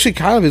 Sorry. That actually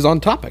kind of is on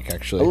topic,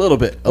 actually. A little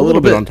bit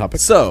on topic.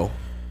 So,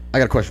 I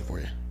got a question for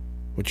you.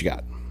 What you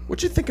got?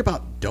 What you think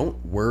about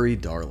Don't Worry,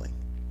 Darling?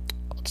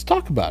 Let's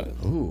talk about it.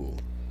 Ooh.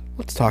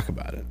 Let's talk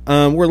about it.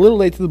 We're a little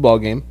late to the ball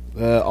game.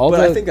 But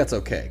I think that's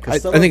okay.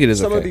 'Cause I think it is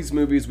Some okay. of these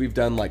movies we've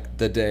done like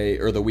the day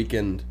or the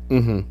weekend,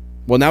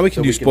 Well, now we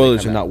can do weekend they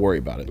spoilers come and out. not worry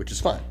about it. which is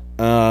fine.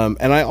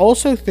 And I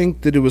also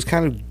think that it was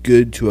kind of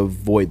good to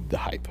avoid the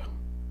hype.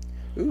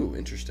 Ooh,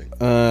 interesting.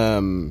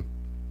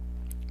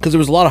 Because there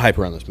was a lot of hype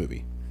around this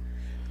movie.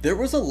 There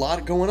was a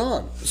lot going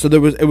on. So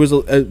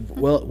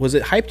was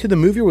it hype to the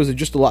movie, or was it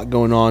just a lot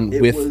going on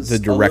It with was the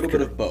director? a little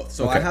bit of both.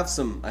 So Okay. I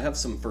have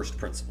some first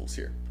principles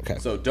here. Okay.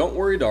 So Don't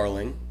Worry,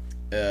 Darling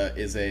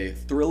is a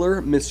thriller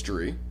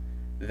mystery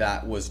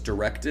that was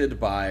directed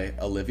by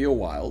Olivia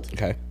Wilde.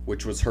 Okay.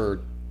 Which was her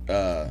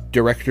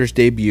Director's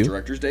debut.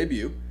 director's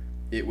debut.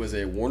 It was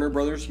a Warner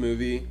Brothers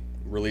movie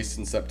released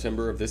in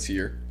September of this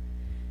year,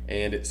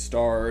 and it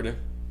starred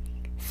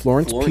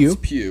Florence Florence Pugh,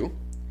 Pugh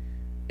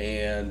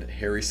and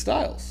Harry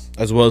Styles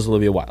as well as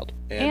Olivia Wilde.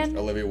 and And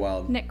Olivia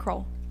Wilde Nick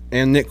Kroll.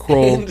 And Nick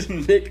Kroll.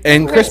 and Nick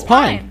And Kroll. Chris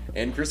Pine.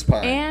 and Chris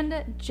Pine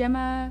And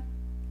Gemma.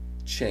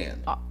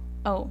 Chan.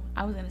 Oh,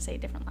 I was going to say a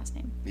different last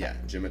name. Yeah,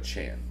 Gemma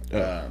Chan.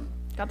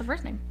 Got the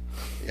first name.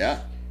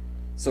 Yeah.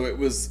 So it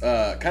was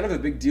kind of a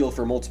big deal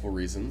for multiple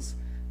reasons.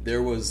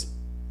 There was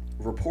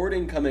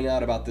reporting coming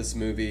out about this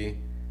movie.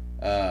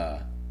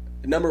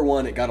 Number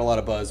one, it got a lot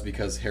of buzz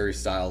because Harry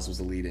Styles was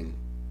the leading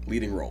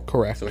role.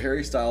 Correct. So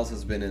Harry Styles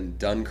has been in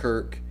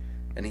Dunkirk,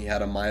 and he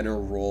had a minor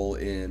role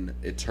in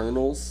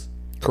Eternals,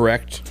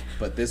 Correct.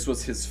 but this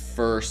was his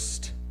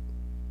first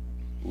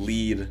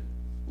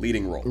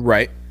leading role.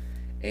 Right.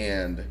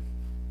 And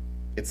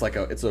it's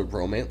a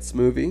romance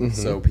movie, Mm-hmm.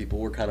 so people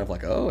were kind of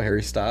like, oh,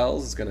 Harry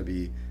Styles is going to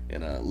be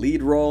in a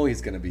lead role,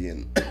 he's going to be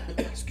in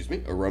excuse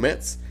me, a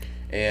romance.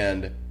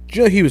 And Did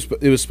you know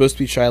it was supposed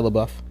to be Shia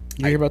LaBeouf? Did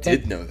you hear about I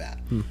that? did know that,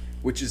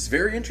 which is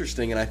very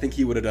interesting, and I think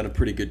he would have done a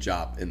pretty good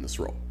job in this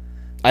role.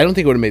 I don't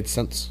think it would have made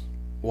sense.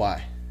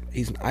 Why?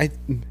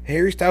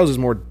 Harry Styles is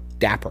more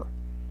dapper.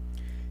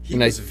 He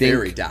And I was think-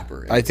 very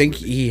dapper. in I this think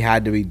movie. he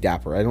had to be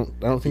dapper. I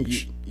don't think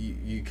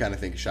You kind of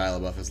think Shia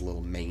LaBeouf is a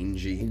little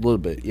mangy. a little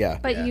bit, yeah.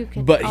 But Yeah. you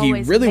could But he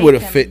always really make would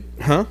have him- fit,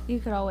 huh? You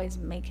could always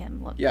make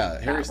him look. Yeah,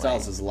 Harry that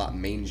Styles way. is a lot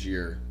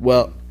mangier.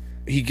 Well,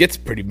 he gets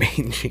pretty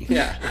mangy.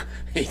 Yeah,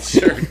 he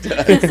sure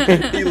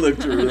does. He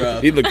looked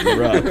rough. He looked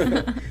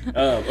rough.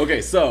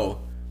 Okay, so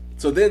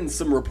then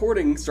some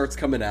reporting starts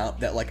coming out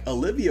that like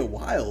Olivia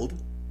Wilde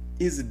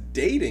is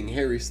dating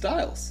Harry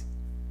Styles,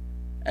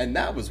 and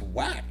that was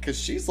whack because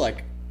she's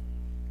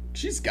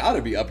got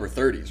to be upper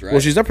 30s, right? Well,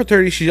 she's upper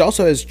 30s. She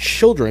also has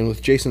children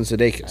with Jason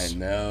Sudeikis. I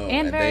know,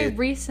 And very they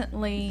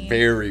recently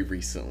very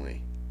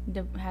recently,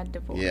 had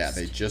divorced. yeah,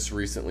 they just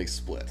recently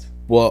split.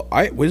 Well,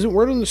 wasn't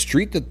word on the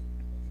street that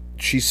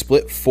she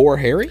split for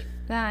Harry?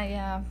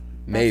 Yeah.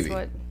 Maybe.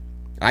 That's what,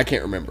 I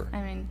can't remember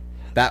I mean,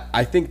 that.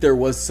 I think there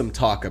was some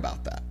talk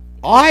about that.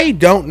 I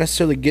don't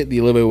necessarily get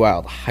the Olivia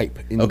Wilde hype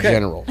in Okay.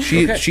 general.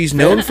 Okay. She's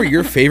known for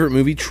your favorite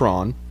movie,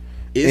 Tron.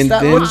 Is And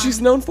that then- what she's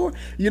known for?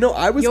 You know,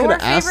 I was Your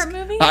gonna ask. favorite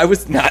movie? I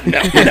was not. No.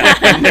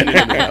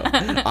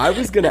 I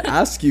was gonna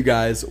ask you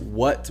guys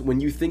when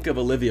you think of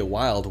Olivia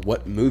Wilde,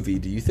 what movie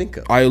do you think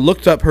of? I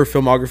looked up her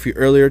filmography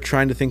earlier,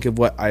 trying to think of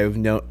what I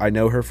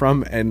know her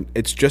from, and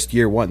it's just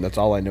Year One. That's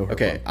all I know her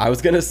Okay, I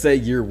was gonna say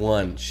Year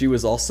One. She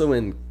was also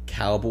in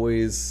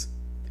Cowboys.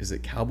 Is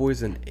it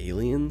Cowboys and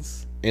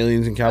Aliens? from.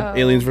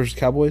 Aliens versus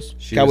Cowboys.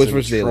 She Cowboys was in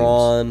versus Aliens.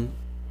 Tron.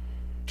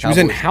 She was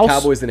in House.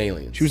 Cowboys and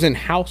Aliens. She was in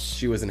House.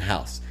 She was in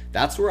House.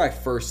 That's where I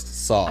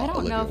first saw I don't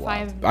Olivia know if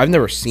Wilde. I've I've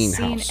never seen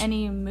seen House.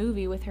 any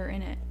movie with her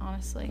in it,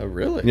 honestly. Oh,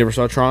 really? You never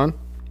saw Tron?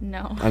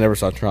 No. I never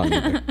saw Tron.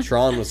 Either.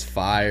 Tron was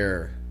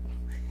fire.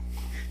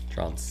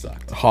 Tron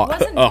sucked.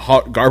 Wasn't- A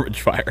hot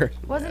garbage fire.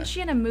 Wasn't she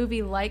in a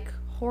movie like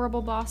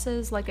Horrible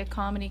Bosses, like a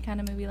comedy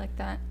kind of movie like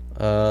that?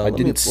 Let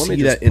didn't let see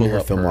just that in pull her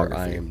up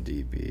filmography.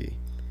 IMDb.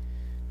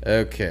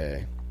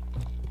 Okay.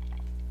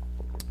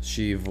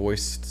 She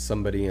voiced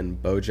somebody in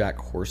BoJack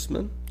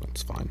Horseman.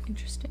 That's fine.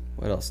 Interesting.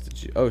 What else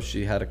did you? Oh,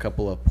 she had a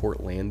couple of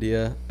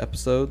Portlandia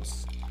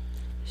episodes.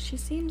 She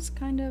seems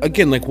kind of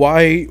Again, like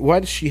why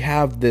does she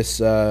have this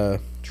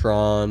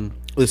Tron.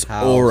 this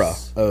House. aura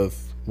of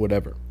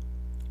whatever?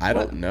 I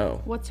don't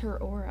know. What's her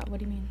aura? What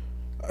do you mean?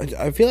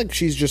 I feel like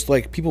she's just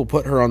like people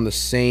put her on the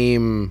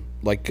same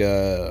like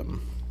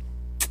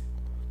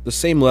the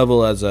same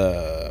level as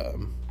a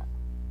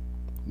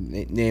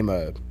name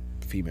a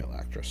female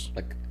actress.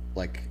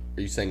 Like,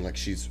 are you saying like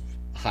she's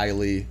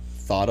highly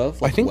thought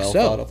of? Like, I think well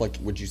so. thought of. Like,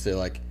 would you say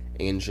like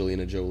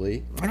Angelina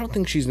Jolie? I don't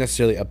think she's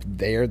necessarily up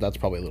there. That's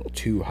probably a little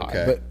too high.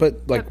 Okay. But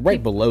like But right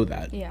peop- below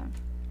that, Yeah.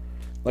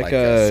 like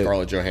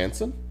Scarlett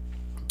Johansson?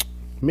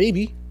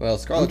 maybe Well,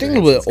 Scarlett I'm thinking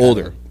a little Johansson's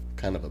older.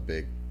 Kind of a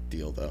big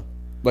deal, though.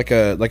 like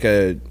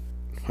a.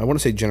 I want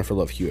to say Jennifer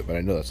Love Hewitt, but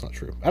I know that's not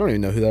true. I don't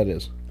even know who that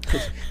is.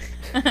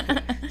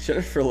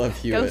 Jennifer Love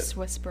Hewitt. Ghost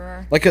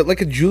Whisperer. Like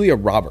a Julia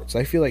Roberts.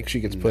 I feel like she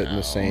gets put in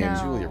the same. No.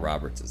 Julia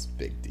Roberts is a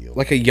big deal.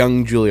 Like a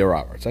young Julia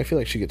Roberts. I feel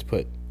like she gets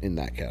put in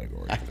that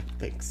category. I don't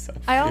think so.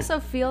 I also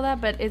feel that,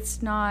 but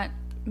it's not.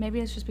 Maybe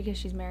it's just because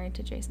she's married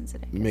to Jason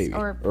Sudeikis. Maybe.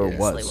 Or Or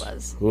previously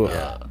was. was.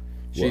 Ugh.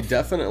 She Woof.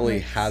 definitely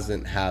Like-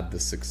 hasn't had the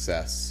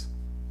success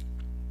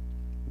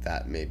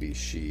that maybe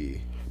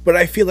she. But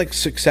I feel like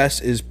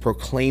success is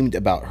proclaimed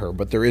about her,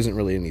 but there isn't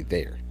really any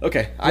there.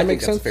 Okay, I that think make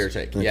that's a sense? fair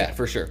take. Okay. Yeah,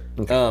 for sure.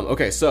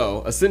 Okay,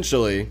 so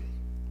essentially,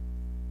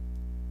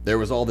 there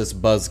was all this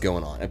buzz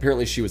going on.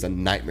 Apparently, she was a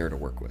nightmare to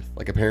work with.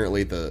 Like,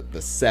 apparently, the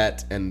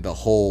set and the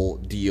whole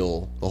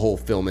deal, the whole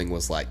filming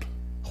was like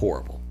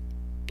horrible.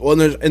 Well,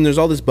 and there's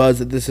all this buzz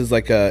that this is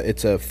like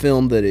it's a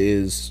film that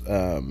is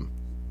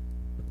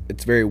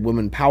it's very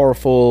woman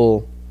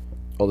powerful,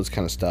 all this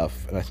kind of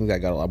stuff, and I think that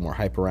got a lot more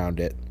hype around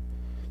it.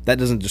 That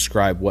doesn't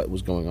describe what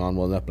was going on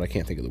well enough, but I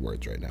can't think of the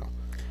words right now.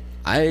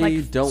 I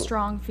Like don't.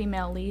 strong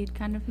female lead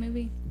kind of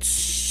movie.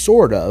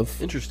 Sort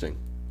of, Interesting.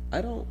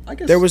 I don't. I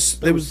guess There was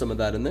some of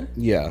that in there.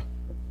 yeah.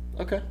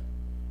 Okay.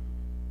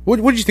 What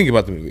did you think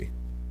about the movie?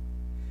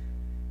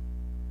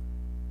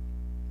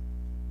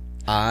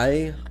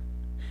 I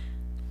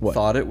What?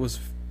 thought it was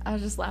I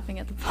was just laughing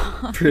at the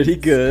plot. pretty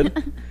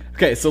good.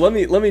 Okay, so let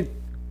me.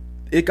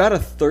 It got a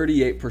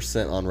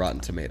 38% on Rotten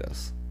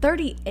Tomatoes.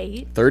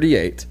 38.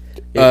 38.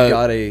 It Uh,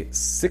 got a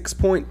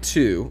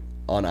 6.2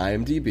 on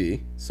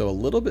IMDb, so a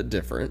little bit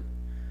different.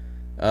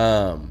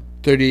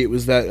 38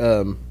 was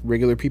that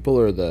regular people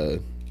or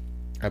the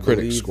I Critic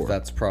believe score.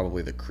 that's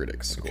probably the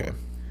critic score.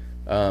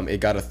 Okay. It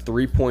got a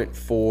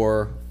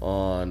 3.4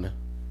 on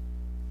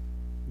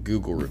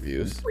Google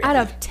reviews Out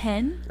of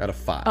 10? out of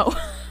 5.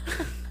 Oh.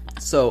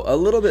 So a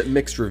little bit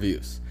mixed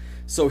reviews.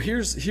 So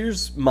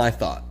here's my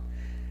thought.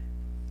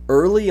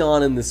 Early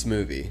on in this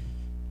movie,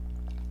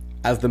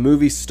 as the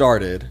movie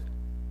started,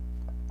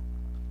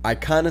 I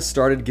kind of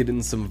started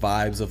getting some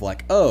vibes of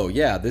like, oh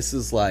yeah, this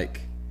is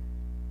like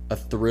a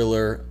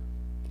thriller.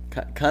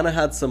 Kind of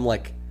had some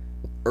like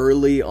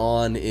early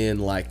on in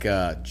like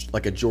a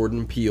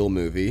Jordan Peele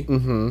movie,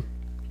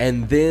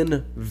 and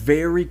then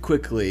very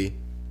quickly,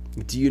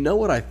 do you know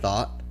what I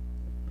thought?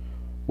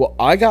 Well,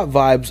 I got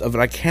vibes of it.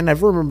 I can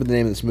never remember the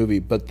name of this movie,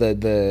 but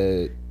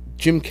the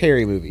Jim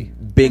Carrey movie.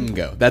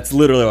 Bingo. That's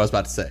literally what I was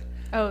about to say.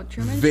 Oh,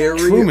 Truman Show? Very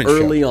Truman Show.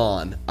 early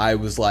on, I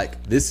was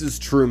like, this is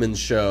Truman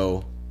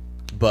Show,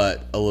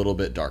 but a little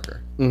bit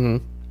darker.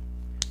 Mm-hmm.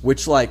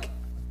 Which, like,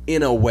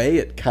 in a way,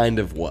 it kind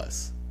of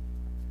was.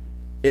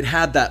 It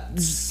had that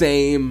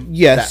same,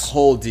 Yes. that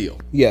whole deal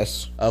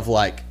Yes, of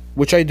like,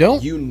 which I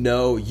don't. you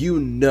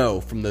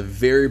know from the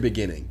very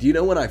beginning. Do you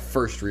know when I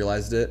first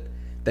realized it?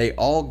 They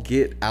all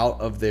get out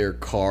of their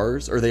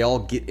cars, or they all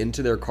get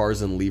into their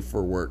cars and leave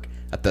for work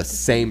at the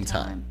same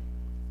time.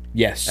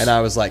 Yes, And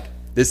I was like,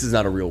 this is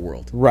not a real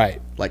world. right.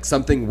 Like,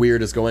 something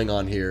weird is going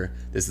on here.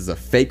 This is a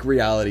fake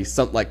reality.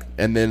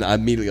 And then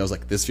immediately I was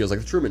like, this feels like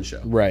the Truman Show.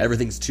 Right.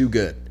 Everything's too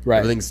good. Right.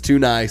 Everything's too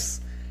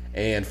nice.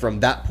 And from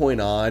that point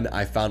on,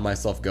 I found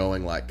myself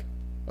going like,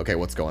 okay,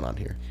 what's going on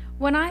here?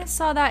 When I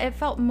saw that, it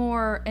felt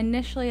more,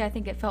 initially, I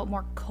think it felt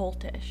more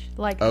cultish.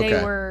 Like they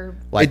Okay. were,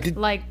 Like, did-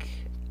 like,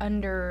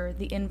 under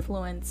the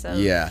influence of.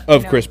 Yeah.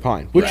 Of you know, Chris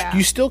Pine, which Yeah.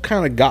 you still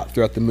kind of got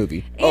throughout the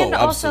movie. And Oh,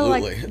 also,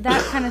 absolutely. like,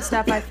 that kind of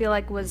stuff I feel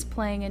like was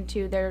playing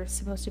into, they're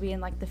supposed to be in,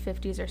 like, the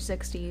 50s or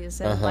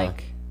 60s. And,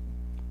 like,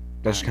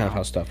 That's just kind of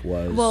how stuff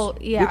was. well,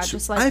 yeah, which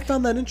just I like,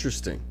 found that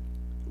interesting.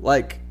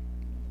 Like,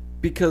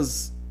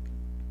 because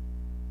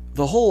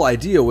the whole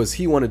idea was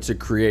he wanted to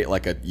create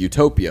like a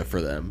utopia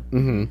for them.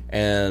 Mm-hmm.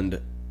 And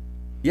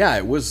yeah,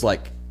 it was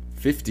like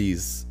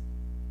 50s.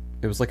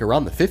 It was like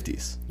around the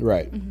 50s.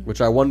 right. Which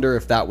I wonder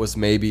if that was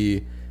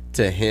maybe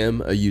to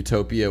him a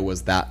utopia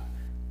was that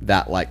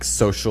like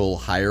social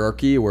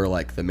hierarchy where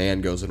like the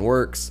man goes and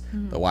works,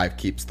 the wife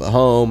keeps the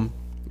home,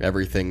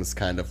 everything's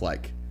kind of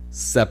like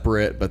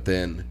separate, but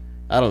then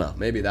I don't know,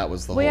 maybe that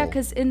was the well, yeah, whole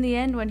because in the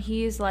end, when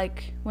he's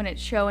like, when it's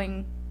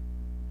showing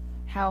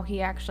how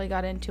he actually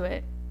got into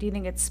it, do you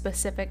think it's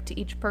specific to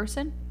each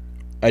person?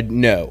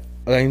 No,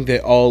 I think they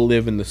all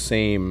live in the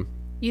same.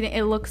 You think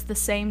it looks the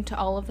same to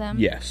all of them?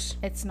 Yes.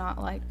 It's not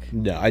like,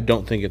 No, I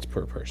don't think it's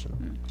per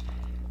person.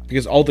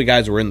 Because all the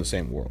guys were in the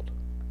same world.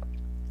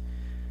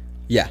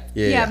 yeah.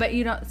 yeah, but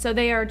you don't, so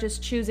they are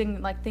just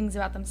choosing like things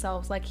about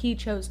themselves. Like he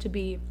chose to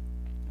be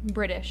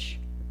British.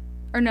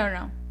 Or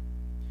no.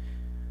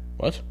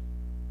 What?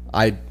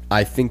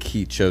 I think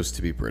he chose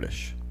to be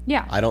British.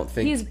 Yeah. I don't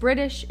think- he's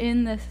British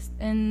in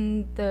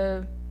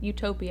the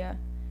utopia,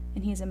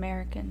 and he's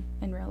American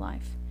in real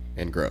life.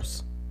 And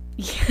gross.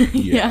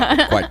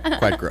 Yeah.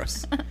 quite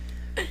gross.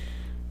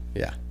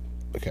 Yeah.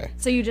 Okay.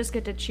 So you just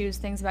get to choose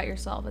things about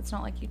yourself. It's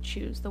not like you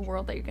choose the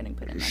world that you're getting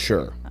put in.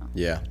 Sure. Oh.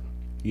 Yeah.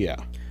 Yeah.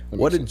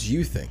 What did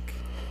you think?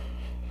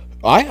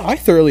 I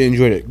thoroughly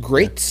enjoyed it.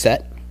 Great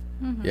set.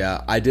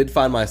 Yeah, I did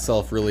find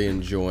myself really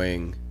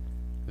enjoying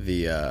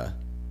the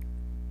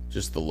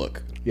just the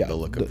look. Yeah. The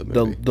look of the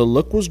movie. The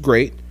look was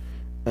great.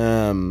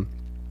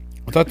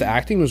 I thought the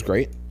acting was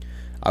great.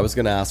 I was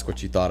gonna ask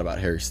what you thought about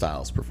Harry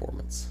Styles'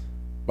 performance.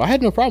 I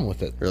had no problem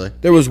with it. Really?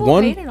 There was People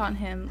one. hated on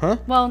him. Huh?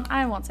 Well,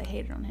 I won't say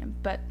hated on him,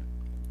 but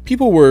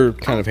People were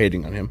kind of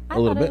hating on him I a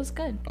little thought bit. it was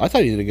good. I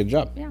thought he did a good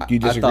job. Yeah. Do you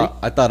disagree?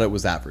 I thought it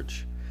was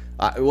average.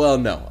 Well,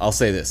 no, I'll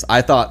say this.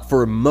 I thought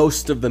for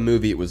most of the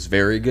movie it was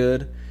very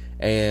good,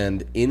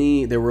 and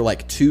there were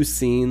like 2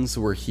 scenes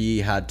where he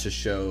had to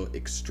show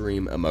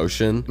extreme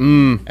emotion,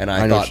 and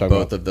I I know what thought you're both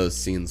talking of those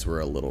scenes were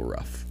a little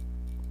rough.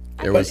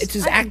 There but it's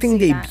his I can acting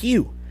see that.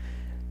 debut.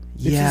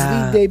 It's his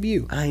lead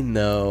debut. I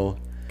know.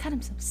 Cut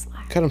him some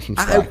slack. Cut him some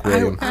slack,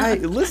 William.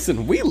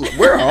 Listen,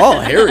 we're all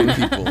Harry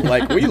people.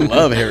 Like, we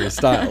love Harry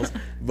Styles,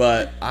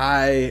 but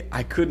I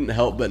couldn't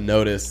help but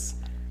notice.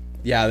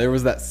 Yeah, there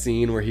was that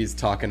scene where he's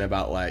talking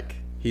about like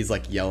he's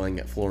like yelling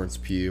at Florence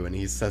Pugh, and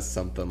he says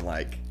something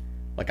like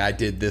I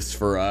did this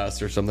for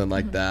us or something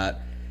like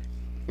that,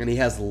 and he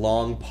has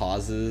long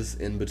pauses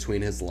in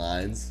between his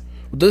lines.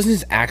 Doesn't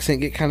his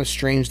accent get kind of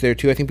strange there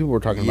too? I think people were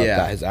talking about Yeah.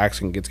 that. His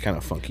accent gets kind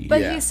of funky.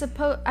 But Yeah. he's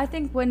supposed. I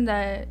think when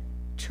the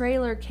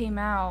trailer came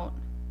out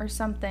or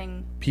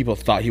something, People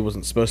thought he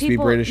wasn't supposed to be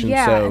people, British, and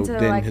yeah, so and so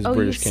they're then like, his "Oh,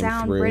 British you came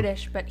sound through.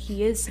 British, but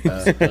he is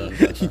supposed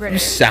to be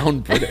British."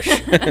 Sound British.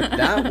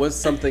 That was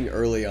something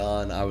early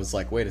on. I was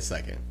like, wait a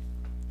second,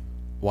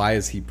 why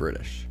is he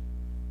British?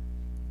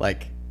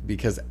 Like,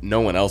 because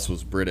no one else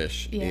was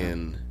British Yeah.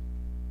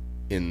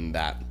 in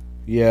that.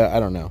 Yeah, I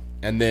don't know.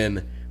 And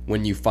then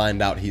when you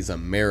find out he's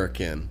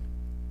American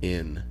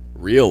in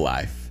real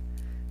life,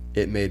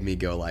 it made me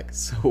go like,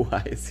 so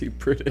why is he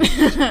British?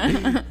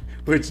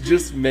 Which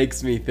just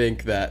makes me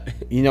think that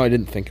You know, I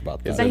didn't think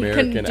about his that. He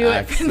couldn't American do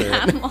it for accent.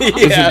 that long.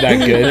 Yeah,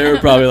 that good? They were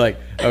probably like,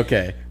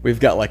 okay,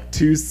 we've got like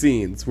 2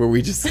 scenes where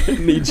we just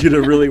need you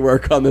to really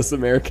work on this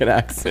American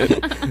accent,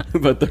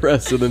 but the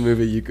rest of the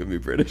movie you can be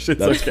British.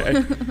 It's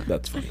okay.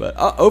 That's funny. But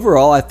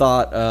overall, I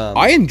thought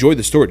I enjoyed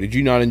the story. Did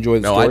you not enjoy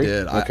the no, story? I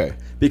did. Okay.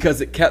 Because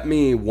it kept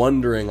me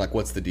wondering, like,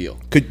 what's the deal?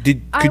 Could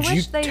I you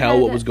wish they tell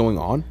had- what was going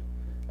on?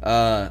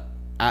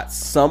 At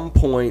some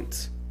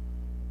point,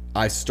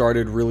 I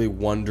started really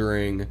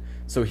wondering.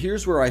 So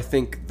here's where I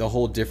think the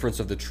whole difference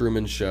of the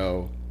Truman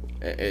Show,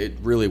 it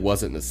really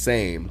wasn't the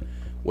same,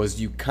 was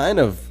you kind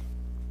of,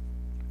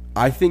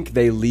 I think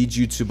they lead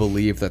you to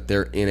believe that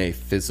they're in a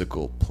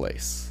physical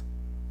place.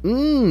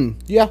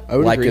 Yeah, I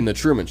would Like agree. in the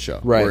Truman Show,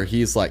 Right. where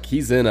he's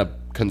in a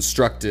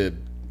constructed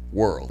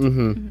world,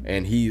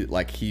 and he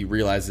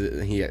realizes it,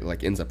 and he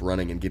like ends up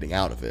running and getting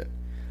out of it.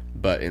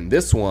 But in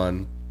this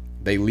one,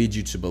 they lead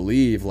you to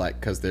believe, like,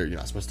 because you're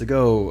not supposed to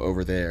go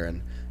over there,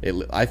 and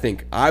I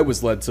think I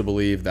was led to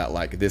believe that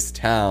like this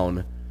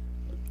town,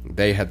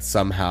 they had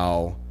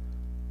somehow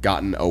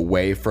gotten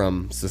away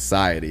from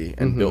society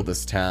and built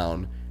this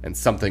town, and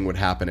something would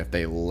happen if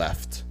they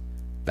left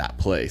that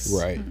place.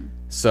 right.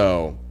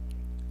 So,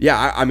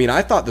 yeah, I mean,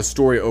 I thought the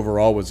story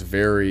overall was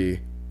very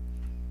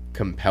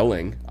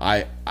compelling.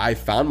 I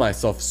found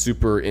myself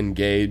super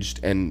engaged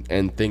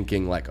and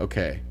thinking like,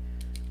 okay,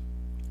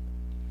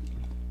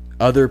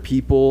 other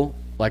people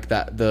like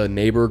that, the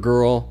neighbor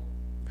girl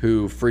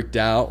who freaked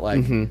out,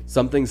 like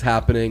something's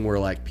happening where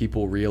like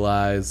people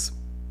realize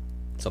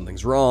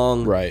something's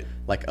wrong. Right.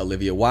 Like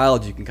Olivia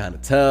Wilde, you can kind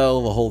of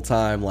tell the whole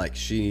time, like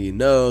she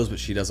knows, but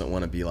she doesn't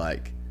want to be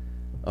like,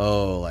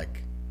 oh,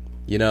 like,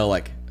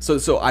 like,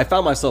 so I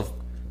found myself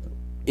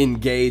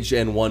engaged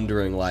and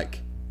wondering like,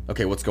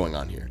 okay, what's going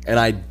on here? And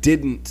I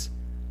didn't,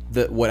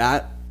 what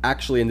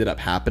actually ended up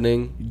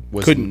happening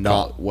was Couldn't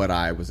not what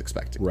I was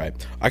expecting. Right.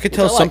 I could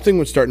tell I liked. something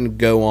was starting to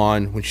go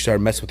on when she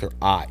started messing with her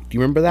eye. Do you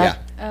remember that?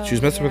 Yeah. She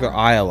was messing with her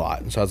eye a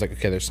lot. And so I was like,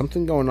 okay, there's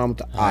something going on with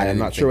the eye. I'm didn't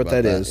not think sure what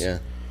about that is. Yeah.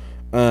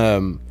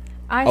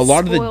 A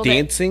lot of the spoiled it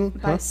dancing-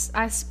 by huh?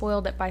 I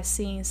spoiled it by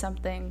seeing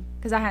something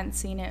because I hadn't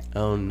seen it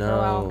Oh for a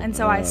while, no. and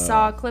so I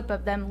saw a clip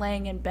of them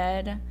laying in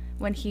bed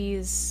when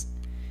he's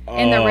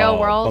in the real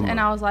world, bummer. and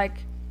I was like,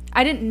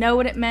 I didn't know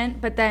what it meant,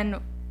 but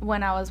then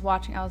when I was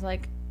watching, I was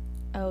like,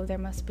 oh, there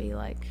must be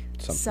like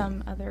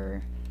some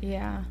other,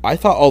 yeah. I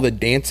thought all the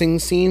dancing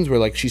scenes where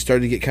like she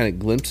started to get kind of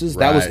glimpses.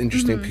 That was Right.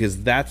 interesting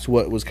because that's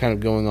what was kind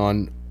of going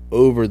on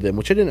over them,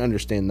 which I didn't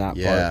understand that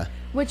Yeah. part.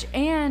 Which,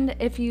 and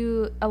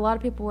a lot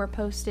of people were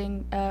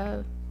posting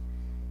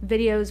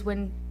videos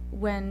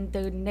when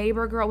the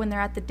neighbor girl, when they're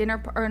at the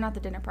dinner, or not the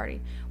dinner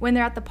party, when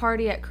they're at the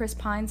party at Chris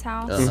Pine's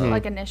house,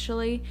 like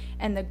initially,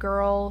 and the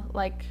girl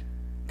like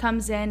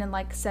comes in and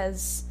like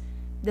says,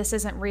 this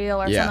isn't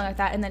real or Yeah. something like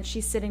that, and then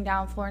she's sitting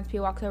down, Florence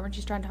Pugh walks over and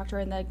she's trying to talk to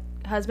her, and the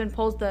husband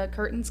pulls the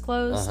curtains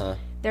closed.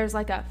 There's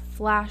like a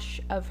flash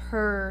of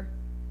her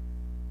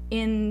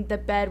in the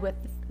bed with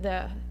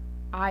the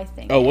eye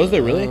thing. Oh, was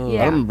there really?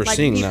 Yeah, I remember like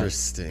seeing that.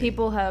 Interesting.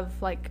 People have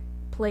like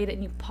played it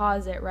and you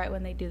pause it right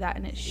when they do that,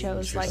 and it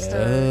shows like the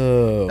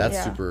Oh. That's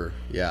Yeah. super.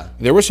 Yeah.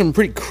 There were some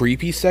pretty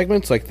creepy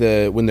segments, like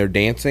when they're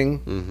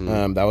dancing.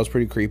 That was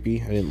pretty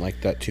creepy. I didn't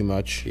like that too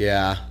much.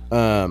 Yeah.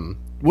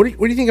 What do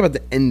you think about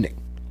the ending?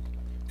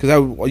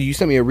 Because you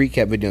sent me a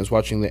recap video. I was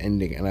watching the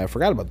ending, and I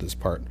forgot about this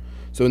part.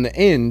 So in the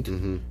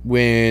end,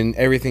 when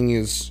everything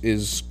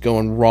is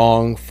going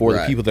wrong for the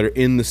Right. people that are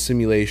in the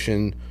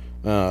simulation,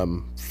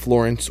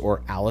 Florence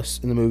or Alice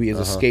in the movie is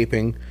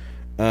escaping.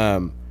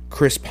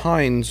 Chris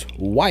Pine's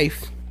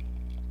wife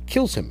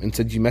kills him and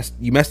said, "You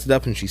messed it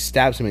up," and she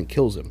stabs him and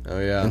kills him. Oh,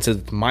 yeah. and says,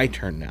 "It's my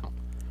turn now."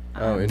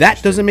 Oh, That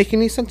interesting. doesn't make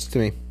any sense to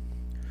me.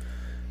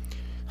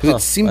 Because Huh,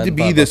 it seemed I to hadn't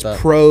be thought this about that.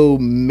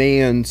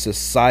 pro-man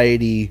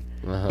society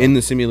in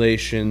the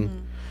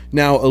simulation.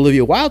 Now,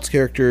 Olivia Wilde's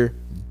character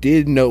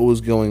did know what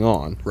was going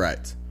on.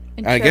 Right.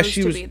 and I chose guess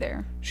she to was- be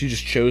there. She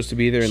just chose to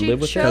be there and She live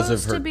with it. chose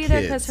of her to be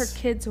there because kids. her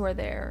kids were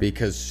there.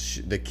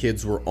 Because the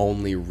kids were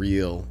only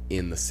real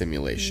in the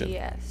simulation,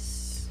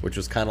 Yes. which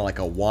was kind of like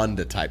a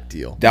Wanda type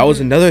deal. That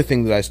was another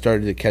thing that I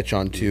started to catch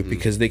on to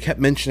because they kept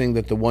mentioning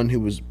that the one who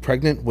was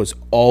pregnant was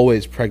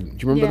always pregnant.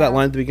 Do you remember Yeah. that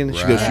line at the beginning?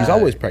 She goes, "She's Right.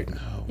 always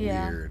pregnant. Oh,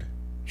 Yeah. weird.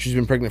 She's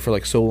been pregnant for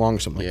like so long or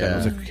something like that." And I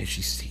was Yeah. like, "Okay,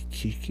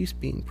 she keeps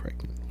being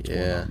pregnant. What's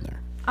going Yeah. on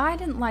there?" I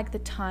didn't like the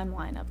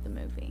timeline of the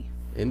movie.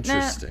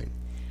 Interesting.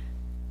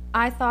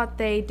 I thought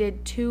they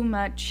did too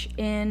much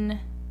in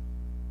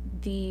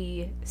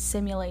the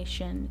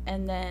simulation,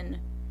 and then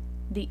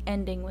the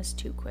ending was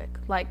too quick.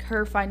 Like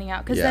her finding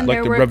out, because Yeah. then Like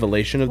there the were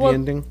revelation of the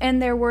ending.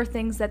 and there were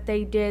things that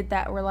they did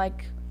that were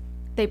like,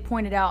 they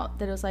pointed out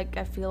that it was like,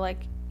 I feel like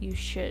you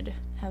should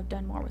have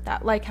done more with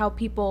that. Like how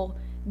people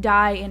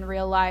die in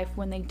real life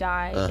when they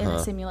die in the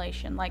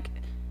simulation. Like,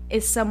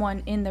 is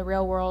someone in the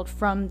real world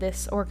from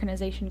this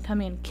organization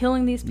coming and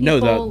killing these people? No,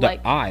 the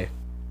like, eye,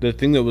 the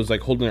thing that was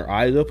like holding their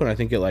eyes open. I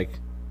think it like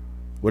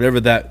whatever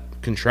that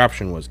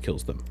contraption was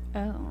kills them.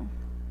 oh,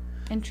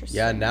 interesting.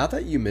 Yeah, now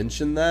that you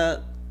mention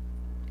that,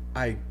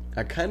 I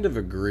kind of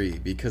agree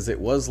because it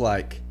was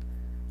like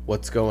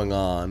what's going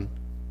on,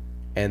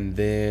 and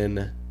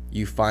then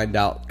you find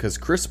out because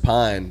Chris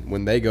Pine,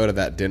 when they go to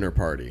that dinner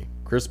party,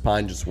 Chris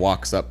Pine just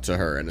walks up to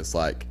her and it's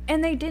like,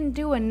 And they didn't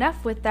do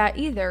enough with that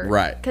either.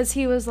 Right. Because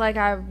he was like,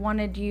 I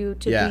wanted you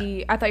to Yeah.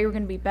 be, I thought you were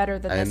going to be better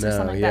than I this or know,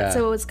 something like yeah. that.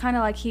 So it was kind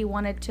of like he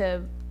wanted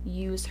to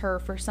use her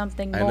for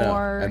something I know,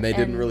 more. and they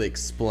didn't really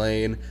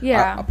explain.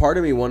 Yeah. A part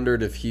of me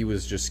wondered if he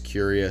was just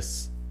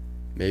curious.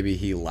 Maybe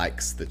he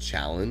likes the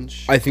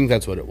challenge I think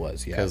that's what it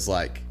was. Yeah. because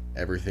like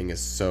everything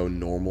is so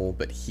normal,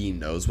 but he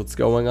knows what's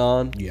going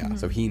on. Yeah.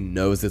 So he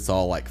knows it's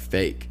all like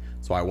fake.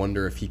 So I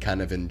wonder if he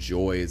kind of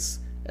enjoys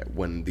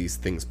when these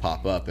things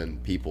pop up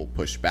and people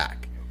push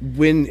back.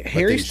 When But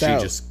Harry then she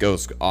Styles, just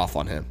goes off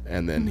on him,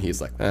 and then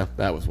he's like,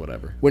 that was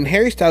whatever. when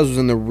Harry Styles was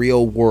in the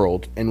real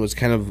world and was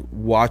kind of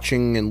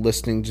watching and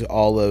listening to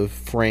all of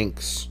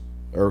Frank's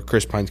or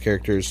Chris Pine's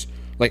characters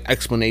like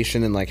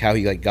explanation and like how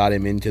he like got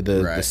him into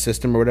the Right.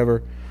 system or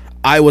whatever,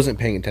 I wasn't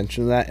paying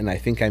attention to that, and I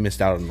think I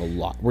missed out on a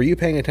lot. Were you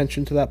paying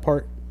attention to that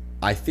part?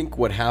 I think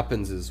what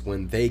happens is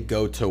when they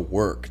go to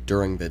work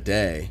during the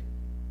day,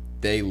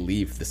 they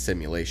leave the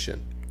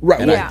simulation. Right,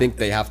 And yeah. I think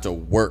they have to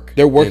work.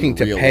 They're working in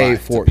to real pay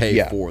life for- to pay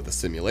yeah. for the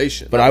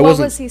simulation. But What I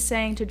wasn't was he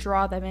saying to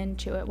draw them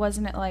into it?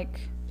 Wasn't it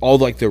like, all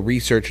like the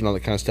research and all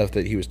the kind of stuff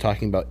that he was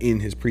talking about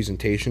in his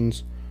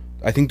presentations.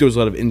 I think there was a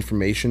lot of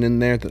information in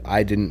there that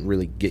I didn't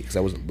really get because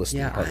I wasn't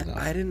listening hard enough.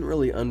 I didn't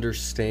really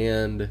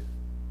understand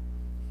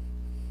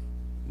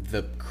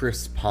the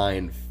Chris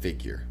Pine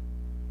figure.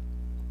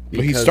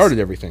 But he Because- started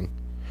everything.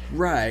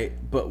 right,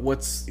 but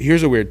what's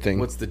Here's a weird thing.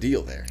 the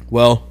deal there?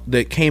 Well,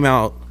 that came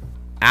out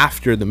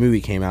after the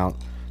movie came out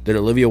that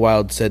Olivia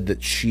Wilde said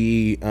that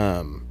she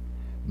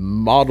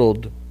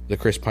modeled the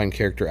Chris Pine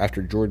character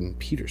after Jordan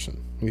Peterson.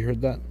 Have you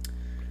heard that?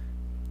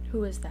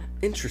 who is that?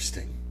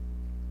 Interesting.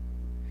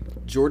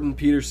 Jordan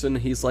Peterson,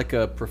 he's like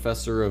a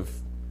professor of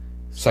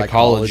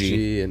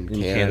Psychology in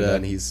in Canada, Canada.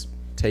 and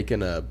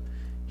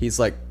he's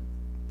like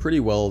pretty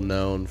well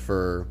known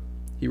for,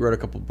 he wrote a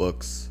couple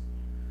books.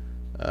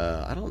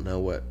 I don't know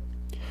what.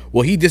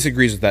 Well, he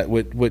disagrees with that.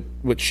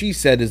 What she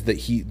said is that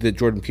that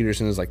Jordan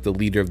Peterson is like the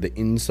leader of the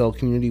incel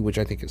community, which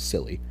I think is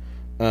silly.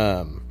 You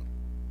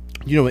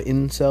know what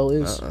incel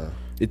is?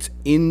 It's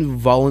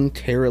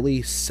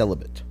involuntarily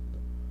celibate.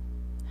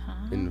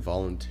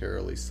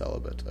 Involuntarily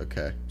celibate.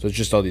 Okay. So it's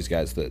just all these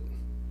guys that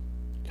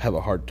have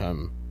a hard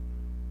time.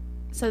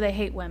 So they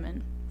hate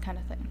women, kind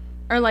of thing.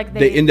 Or like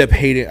They end up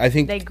hating. I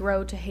think they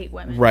grow to hate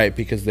women. right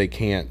because they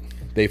can't.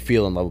 They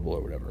feel unlovable or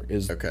whatever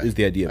is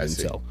the idea of I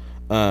see.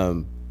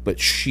 incel. But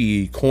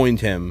she coined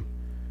him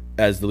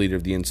as the leader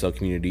of the incel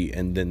community,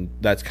 and then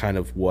that's kind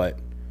of what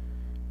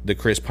the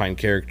Chris Pine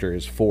character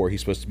is for. He's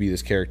supposed to be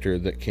this character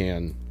that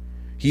can.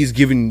 He's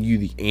giving you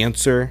the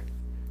answer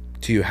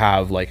to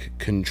have like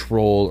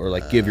control or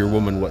like give your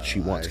woman what she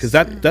wants, because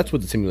that's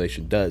what the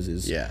simulation does.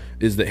 Is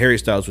that Harry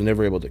Styles was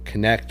never able to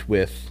connect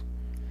with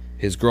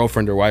his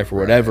girlfriend or wife or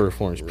whatever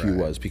Florence Pugh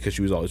was, because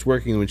she was always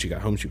working, and when she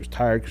got home she was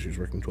tired because she was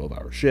working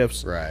 12-hour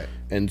shifts. Right.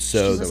 And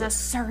so He was a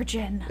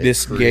surgeon.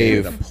 this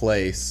Created gave a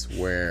place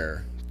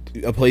where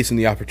a place in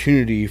the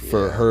opportunity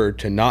for her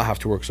to not have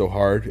to work so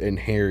hard, and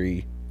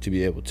Harry to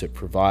be able to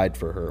provide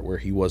for her, where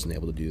he wasn't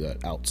able to do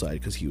that outside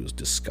because he was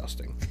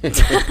disgusting.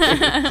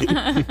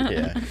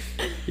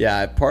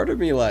 Yeah. Part of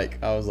me,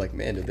 like, I was like,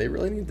 man, did they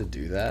really need to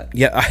do that?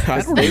 Yeah,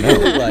 I don't They know.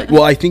 really, like,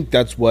 Well, I think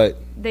that's what.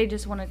 They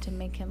just wanted to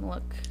make him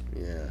look.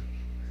 yeah.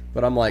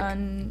 But I'm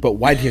like, But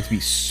why do you have to be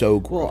so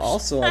gross? well,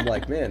 also I'm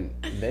like, man,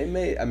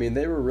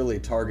 they were really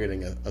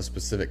targeting a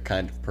specific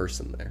kind of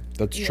person there.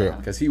 That's true. Yeah.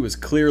 Because he was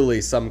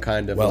clearly some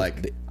kind of Well,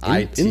 like the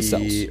IT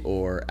incels.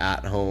 or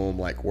at home,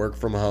 like work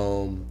from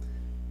home,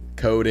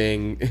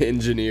 coding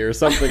engineer,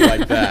 something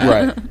like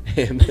that.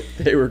 Right. And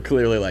they were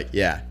clearly like,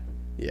 yeah,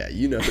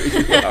 you know who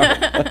you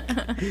are.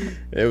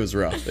 It was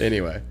rough.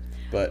 Anyway,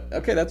 but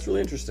okay, that's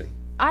really interesting.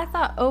 I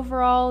thought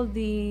overall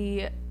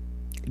the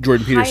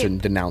Jordan Peterson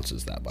hype-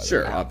 denounces that, by the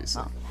Sure, way.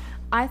 obviously.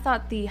 I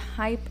thought the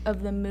hype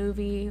of the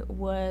movie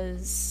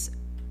was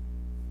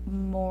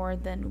more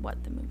than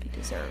what the movie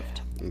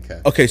deserved.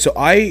 Okay. Okay, so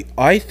I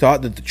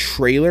thought that the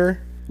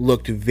trailer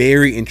looked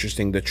very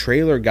interesting. The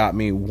trailer got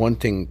me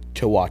wanting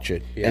to watch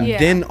it. And Yeah.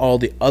 then all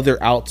the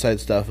other outside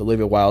stuff,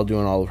 Olivia Wilde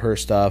doing all of her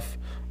stuff,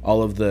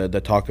 all of the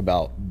talk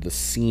about the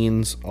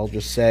scenes, I'll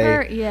just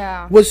say,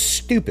 Yeah. was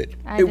stupid.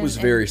 I It was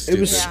didn't- very It stupid.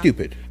 was Yeah.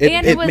 stupid.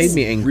 And It was made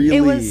me angry. really-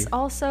 It was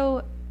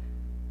also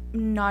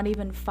not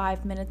even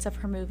 5 minutes of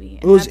her movie.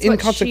 It was That's what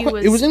she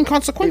inconsequential. It was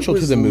inconsequential It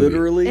was to the movie.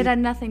 literally. It had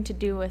nothing to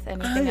do with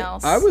anything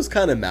else. I was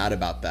kind of mad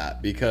about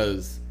that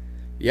because,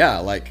 yeah,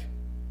 like,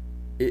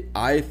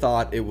 I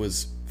thought it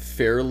was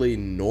fairly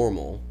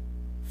normal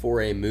for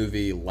a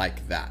movie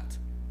like that.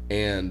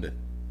 And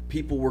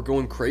people were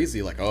going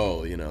crazy, like,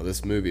 oh, you know,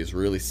 this movie is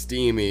really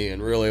steamy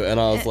and really. And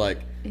I was like,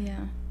 Yeah.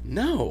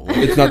 no.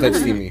 It's not that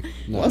steamy. It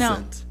No.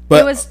 wasn't.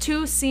 But- it was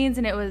 2 scenes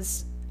and it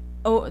was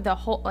the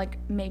whole, like,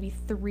 maybe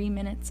 3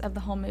 minutes of the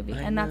whole movie.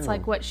 And that's know.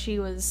 like what she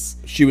was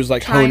She was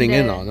like trying honing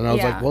in to- on, and I was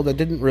yeah. like, well, that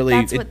didn't really.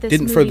 That's It what this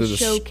didn't movie further the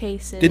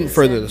showcases. didn't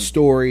further the and-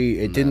 story.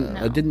 It didn't.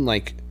 No. It didn't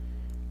like.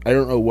 I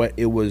don't know what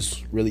it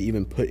was really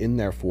even put in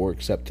there for,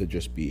 except to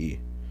just be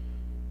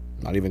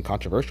not even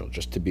controversial,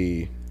 just to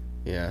be.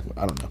 Yeah.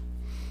 I don't know.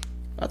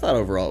 I thought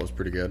overall it was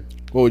pretty good.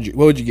 What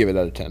would you give it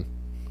out of 10?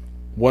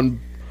 One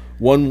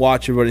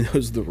watch. Everybody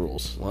knows the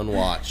rules. One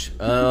watch.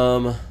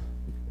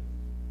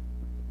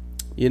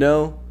 You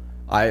know,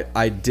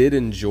 I did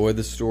enjoy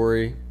the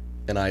story,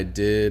 and I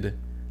kind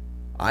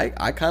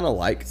of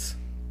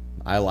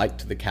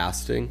liked the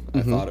casting.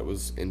 I thought it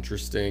was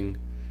interesting.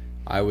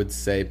 I would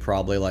say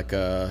probably like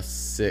a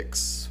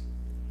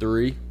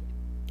 6.3.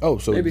 Oh,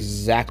 so Maybe.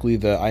 exactly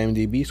the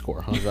IMDb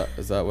score, huh?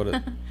 Is that what it?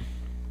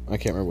 I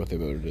can't remember what they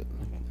voted it.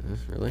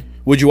 Really?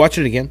 Would you watch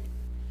it again?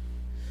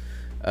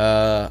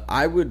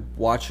 I would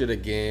watch it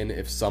again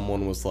if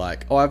someone was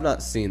like, "Oh, I've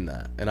not seen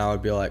that," and I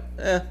would be like,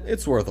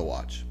 it's worth a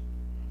watch."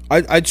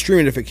 I'd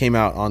stream it if it came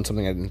out on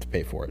something I didn't have to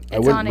pay for it. I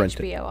It's wouldn't on rent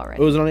HBO it.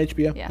 already. Oh, was it on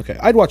HBO? Yeah. Okay,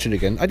 I'd watch it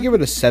again. I'd give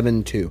it a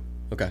 7.2.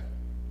 Okay.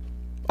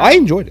 I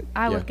enjoyed it.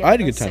 I would Yeah. give I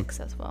had it a a good time. 6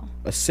 as well.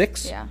 A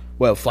 6? Yeah.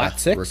 Well, flat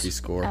 6? Rookie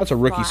score. That's a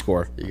rookie Flat.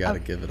 score. You got to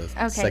Okay. give it a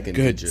Okay. second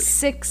Good. digit.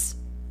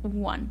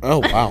 6-1. Oh,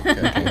 wow.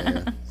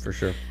 Yeah, for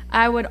sure.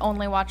 I would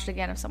only watch it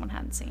again if someone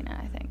hadn't seen it,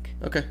 I think.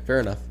 Okay, fair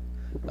enough.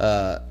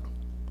 I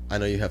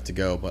know you have to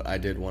go, but I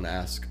did want to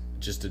ask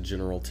just a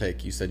general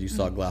take. You said you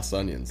saw Glass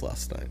Onions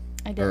last night.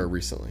 I did. Or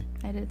recently.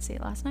 I did see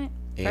it last night.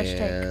 Fresh take.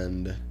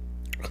 And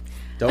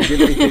don't give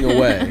anything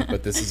away,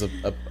 but this is a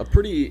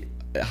pretty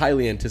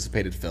highly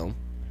anticipated film.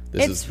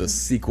 This is It's- the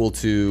sequel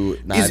to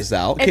Knives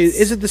Out. Okay,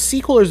 It's- is it the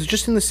sequel or is it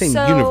just in the same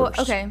universe?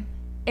 Okay.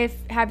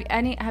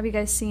 Have you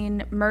guys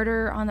seen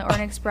Murder on the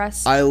Orient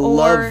Express I or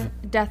love-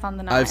 Death on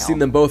the Nile? I've seen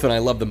them both and I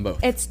love them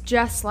both. It's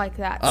just like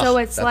that. Ugh, so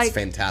it's that's like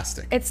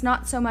fantastic. it's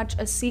not so much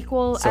a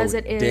sequel So as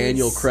it is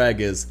Daniel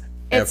Craig is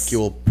It's-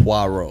 Hercule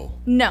Poirot.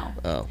 No.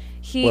 Oh.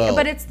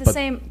 But it's the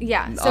same.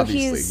 Yeah. So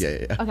obviously, he's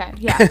yeah. okay.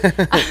 Yeah.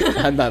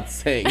 I'm not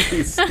saying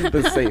he's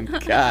the same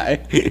guy.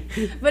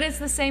 But it's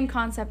the same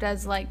concept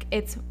as like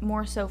it's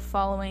more so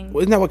following.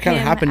 Well, isn't that what kinda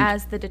him happened-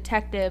 as the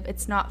detective?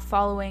 It's not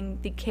following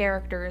the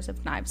characters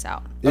of Knives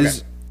Out.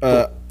 Is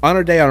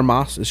Ana de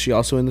Armas, is she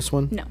also in this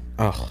one? No.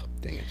 Oh,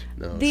 dang it.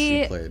 No,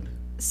 The- she played.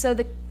 So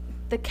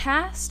the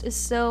cast is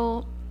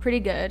still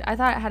pretty good. I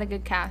thought it had a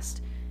good cast.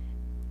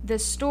 The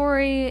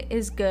story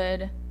is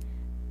good,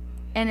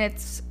 and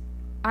it's.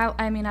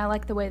 I mean, I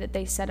like the way that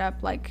they set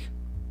up like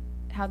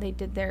how they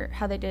did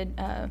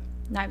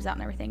Knives Out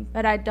and everything.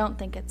 But I don't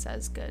think it's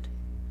as good.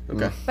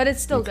 Okay. But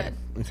it's still good.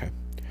 Okay.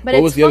 But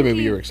What was it's the other funky.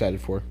 movie you were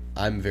excited for?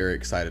 I'm very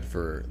excited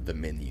for The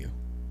Menu.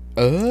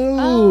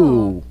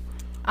 Oh.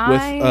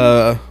 With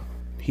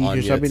he Anya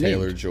just not be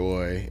Taylor named.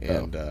 Joy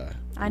and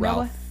I know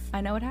Ralph.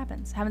 I know what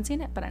happens. Haven't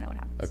seen it, but I know what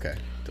happens. Okay.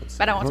 Don't say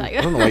But I won't tell I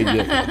don't you. know why you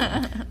did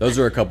that. Those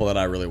are a couple that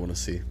I really want to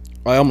see.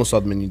 I almost saw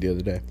the menu the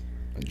other day.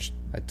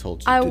 I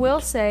told you. I will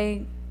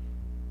say,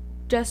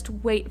 just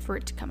wait for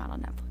it to come out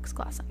on Netflix.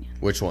 Glass Onion.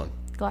 Which one?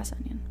 Glass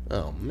Onion.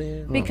 Oh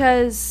man,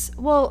 Because,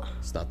 well,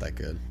 it's not that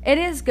good. it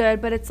is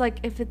good, but it's like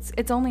if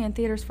it's only in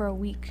theaters for a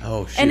week.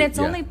 Oh, shoot, And it's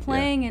yeah, only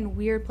playing in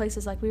weird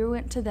places. Like we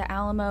went to the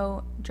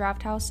Alamo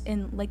Draft House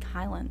in Lake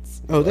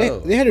Highlands. Oh, Whoa.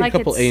 they had a Like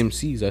couple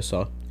it's- AMCs I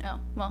saw. Oh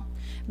well,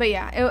 but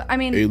yeah, I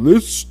mean,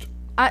 list.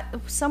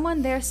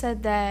 someone there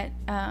said that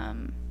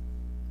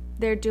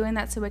they're doing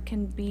that so it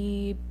can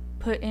be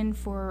put in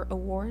for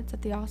awards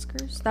at the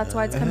Oscars. That's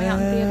why it's coming out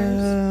in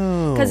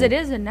theaters. Because it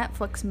is a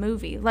Netflix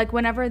movie. Like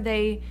whenever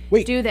they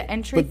Wait, do the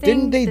entry but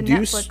didn't thing, they the do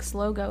Netflix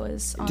logo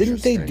is on.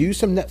 Didn't they Interesting. do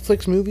some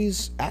Netflix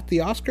movies at the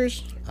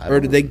Oscars? I Or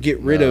did they don't get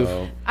rid know.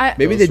 of... I,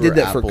 Maybe Those they did were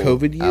that for Apple-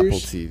 COVID years? Apple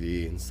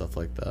TV and stuff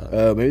like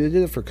that. Maybe they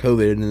did it for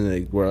COVID, and then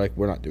they were like,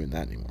 we're not doing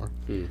that anymore.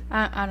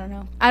 I don't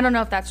know. I don't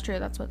know if that's true.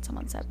 That's what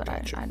someone said, but I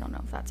don't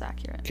know if that's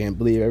accurate. Can't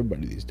believe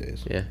everybody these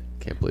days. Yeah,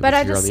 can't believe But what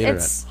I you're on just- the internet,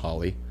 it's-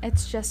 Holly.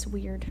 It's just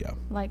weird. Yeah.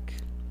 Like,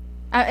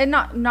 and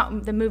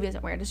not the movie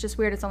isn't weird. It's just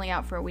weird. It's only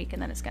out for a week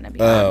and then it's gonna be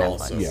Oh, on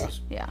also. Netflix.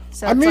 yeah. Yeah.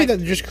 So I it's maybe like,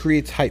 that just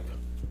creates hype.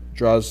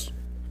 Draws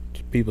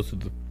people to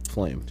the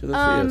flame. To the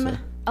theater.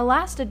 a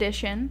last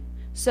edition.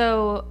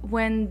 So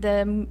when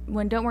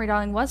Don't Worry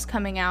Darling was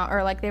coming out,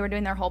 or like they were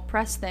doing their whole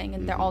press thing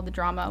and all the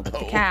drama with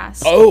the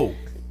cast. Oh!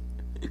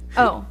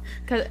 Because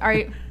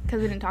we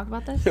didn't talk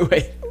about this.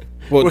 Wait,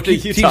 Well, what are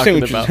you saying talking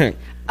what you're about? saying.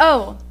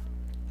 Oh,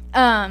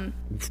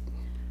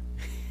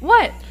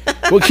 what?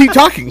 Well, keep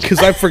talking, because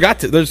I forgot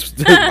to. There's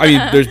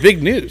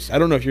big news. I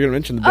don't know if you're going to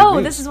mention the big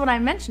news. This is what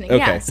I'm mentioning. Okay.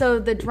 Yeah. So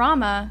the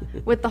drama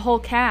with the whole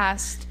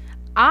cast,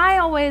 I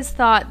always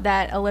thought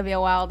that Olivia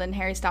Wilde and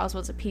Harry Styles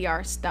was a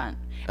PR stunt.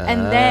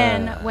 And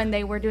then when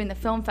they were doing the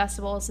film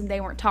festivals and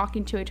they weren't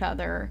talking to each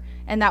other,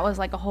 and that was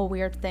like a whole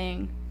weird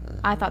thing,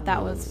 I thought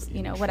that was,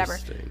 whatever.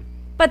 Interesting.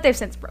 But they've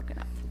since broken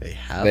up. They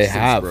have They since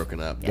have.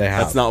 broken up. They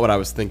have. That's not what I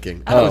was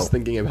thinking. I was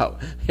thinking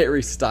about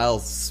Harry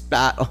Styles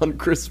spat on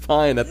Chris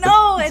Pine at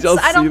No, the. it's. Did y'all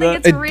I don't see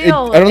think that? it's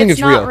real. I don't think it's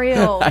not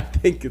real. I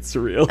think it's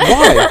real.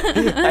 Why?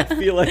 I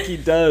feel like he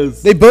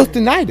does. They both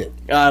denied it.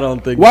 I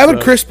don't think. Why so.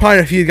 would Chris Pine,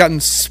 if he had gotten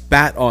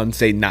spat on,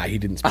 say, nah, he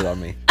didn't spit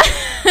on me?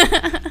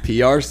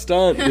 PR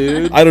stunt,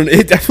 dude? I don't know.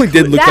 It definitely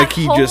did look That like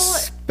he whole-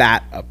 just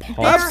spat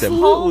upon Their him.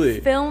 whole Absolutely.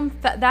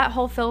 that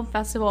whole film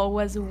festival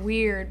was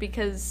weird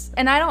because,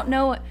 and I don't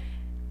know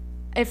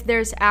if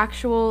there's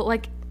actual,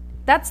 like,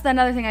 that's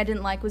another thing I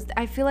didn't like was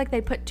I feel like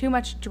they put too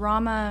much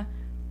drama.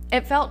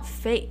 It felt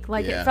fake.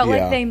 Like Yeah. it felt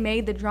Yeah. like they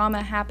made the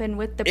drama happen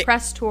with the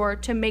press tour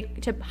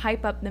to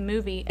hype up the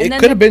movie. And It then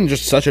could have been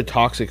just such a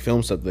toxic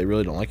film set that they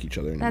really don't like each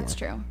other anymore. That's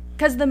true.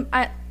 Because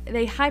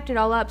they hyped it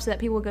all up so that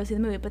people would go see the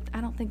movie, but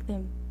I don't think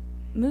the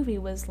movie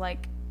was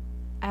like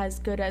as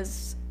good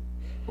as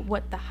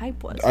what the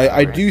hype was.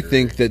 I for it. do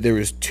think that there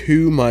was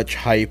too much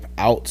hype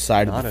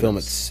outside of Not the film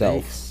enough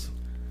itself. space.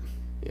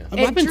 Yeah.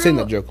 I've been saying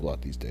drew- that joke a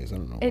lot these days. I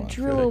don't know why. It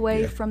drew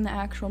away Yeah. from the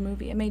actual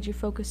movie. It made you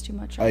focus too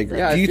much on I agree.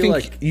 Yeah, I do you feel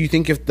think like- you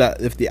think if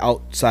the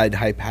outside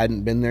hype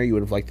hadn't been there, you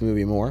would have liked the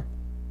movie more?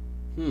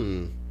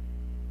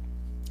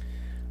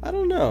 I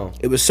don't know.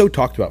 It was so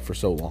talked about for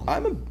so long.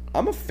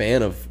 I'm a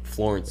fan of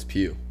Florence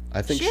Pugh.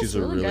 I think She is she's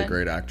a really really good.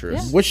 great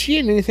actress. Was she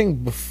in anything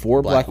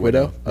before Black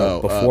Widow?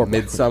 Oh, before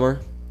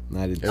Midsummer.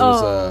 I didn't.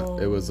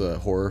 It was a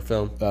horror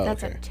film. Oh,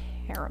 That's okay.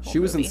 a terrible She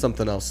was in movie.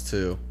 something else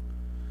too.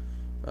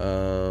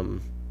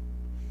 Can't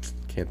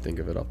think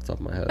of it off the top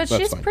of my head. But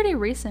That's she's fine. pretty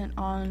recent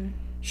on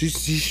She's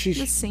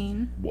the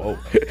scene. whoa.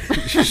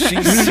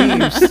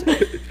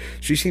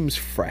 she seems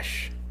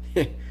fresh.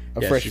 A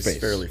yeah, fresh she's face.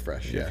 fairly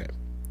fresh. Yeah, Okay.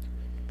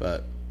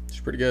 but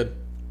she's pretty good.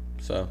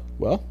 So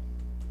Well,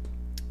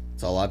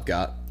 that's all I've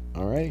got.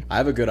 all right. I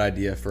have a good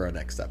idea for our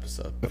next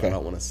episode, but Okay. I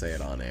don't want to say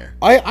it on air.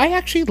 I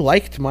actually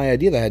liked my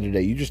idea that I had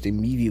today. You just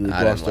immediately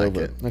I didn't glossed like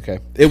over it. it. Okay.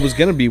 It was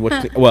gonna be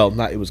what well,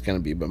 not it was gonna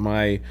be, but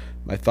my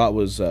thought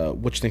was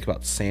what you think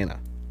about Santa?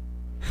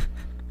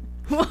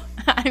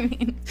 I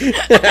mean,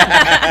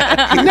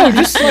 No,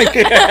 just like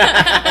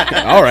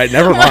all right,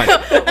 never mind.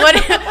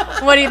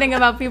 what do you think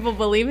about people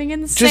believing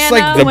in Santa? Just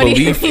like the What do you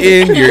belief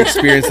think? in your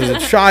experience as a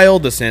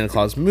child, the Santa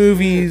Claus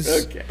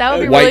movies, That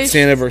would be White really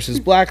Santa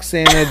versus Black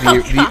Santa,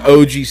 the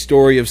OG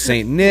story of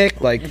Saint Nick.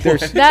 Like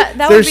there's that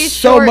would there's be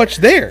so short. much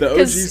there. The OG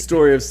 'Cause-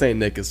 story of Saint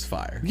Nick is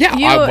fire. Yeah,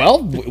 You-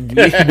 well,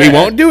 we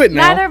won't do it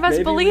now. Neither of us Maybe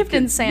we believed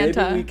in could-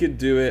 Santa. Maybe we could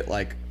do it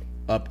like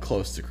up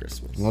close to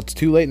Christmas. Well, it's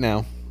too late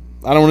now.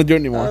 I don't want to do it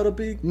anymore. That'll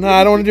be- No,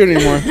 I don't want to do it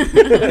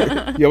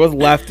anymore. You always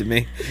laughed at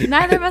me.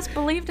 Neither of us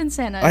believed in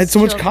Santa. I had as so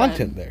much children.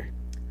 content there.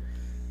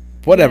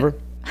 Whatever.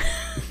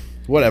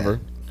 Whatever.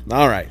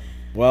 All right.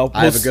 Well,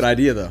 I have a good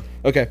idea though.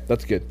 Okay,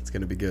 that's good. It's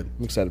gonna be good.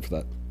 I'm excited for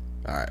that.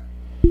 All right.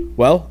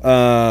 Well,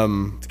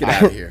 get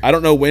outta here. I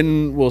don't know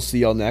when we'll see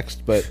y'all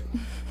next, but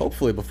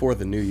Hopefully before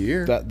the new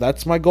year.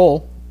 that's my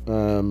goal.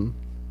 And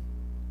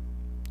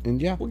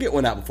yeah. We'll get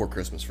one out before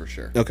Christmas for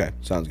sure. Okay,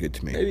 sounds good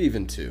to me. Maybe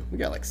even 2. We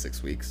got like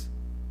 6 weeks.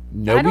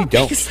 No, I we don't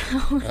don't.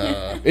 think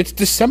so. It's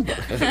December.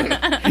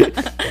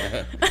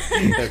 Okay.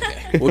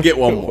 We'll get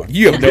one more.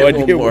 You have no We'll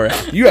get idea. one more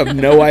What, out. you have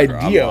no I'm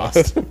idea.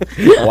 lost.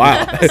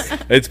 Wow,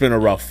 it's been a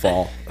rough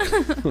fall.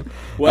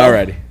 Well,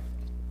 Alrighty.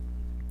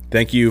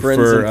 Thank you friends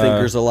for and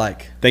thinkers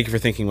alike. thank you for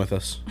thinking with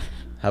us.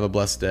 Have a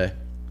blessed day.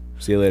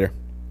 See you later.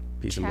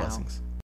 Peace and Ciao. blessings.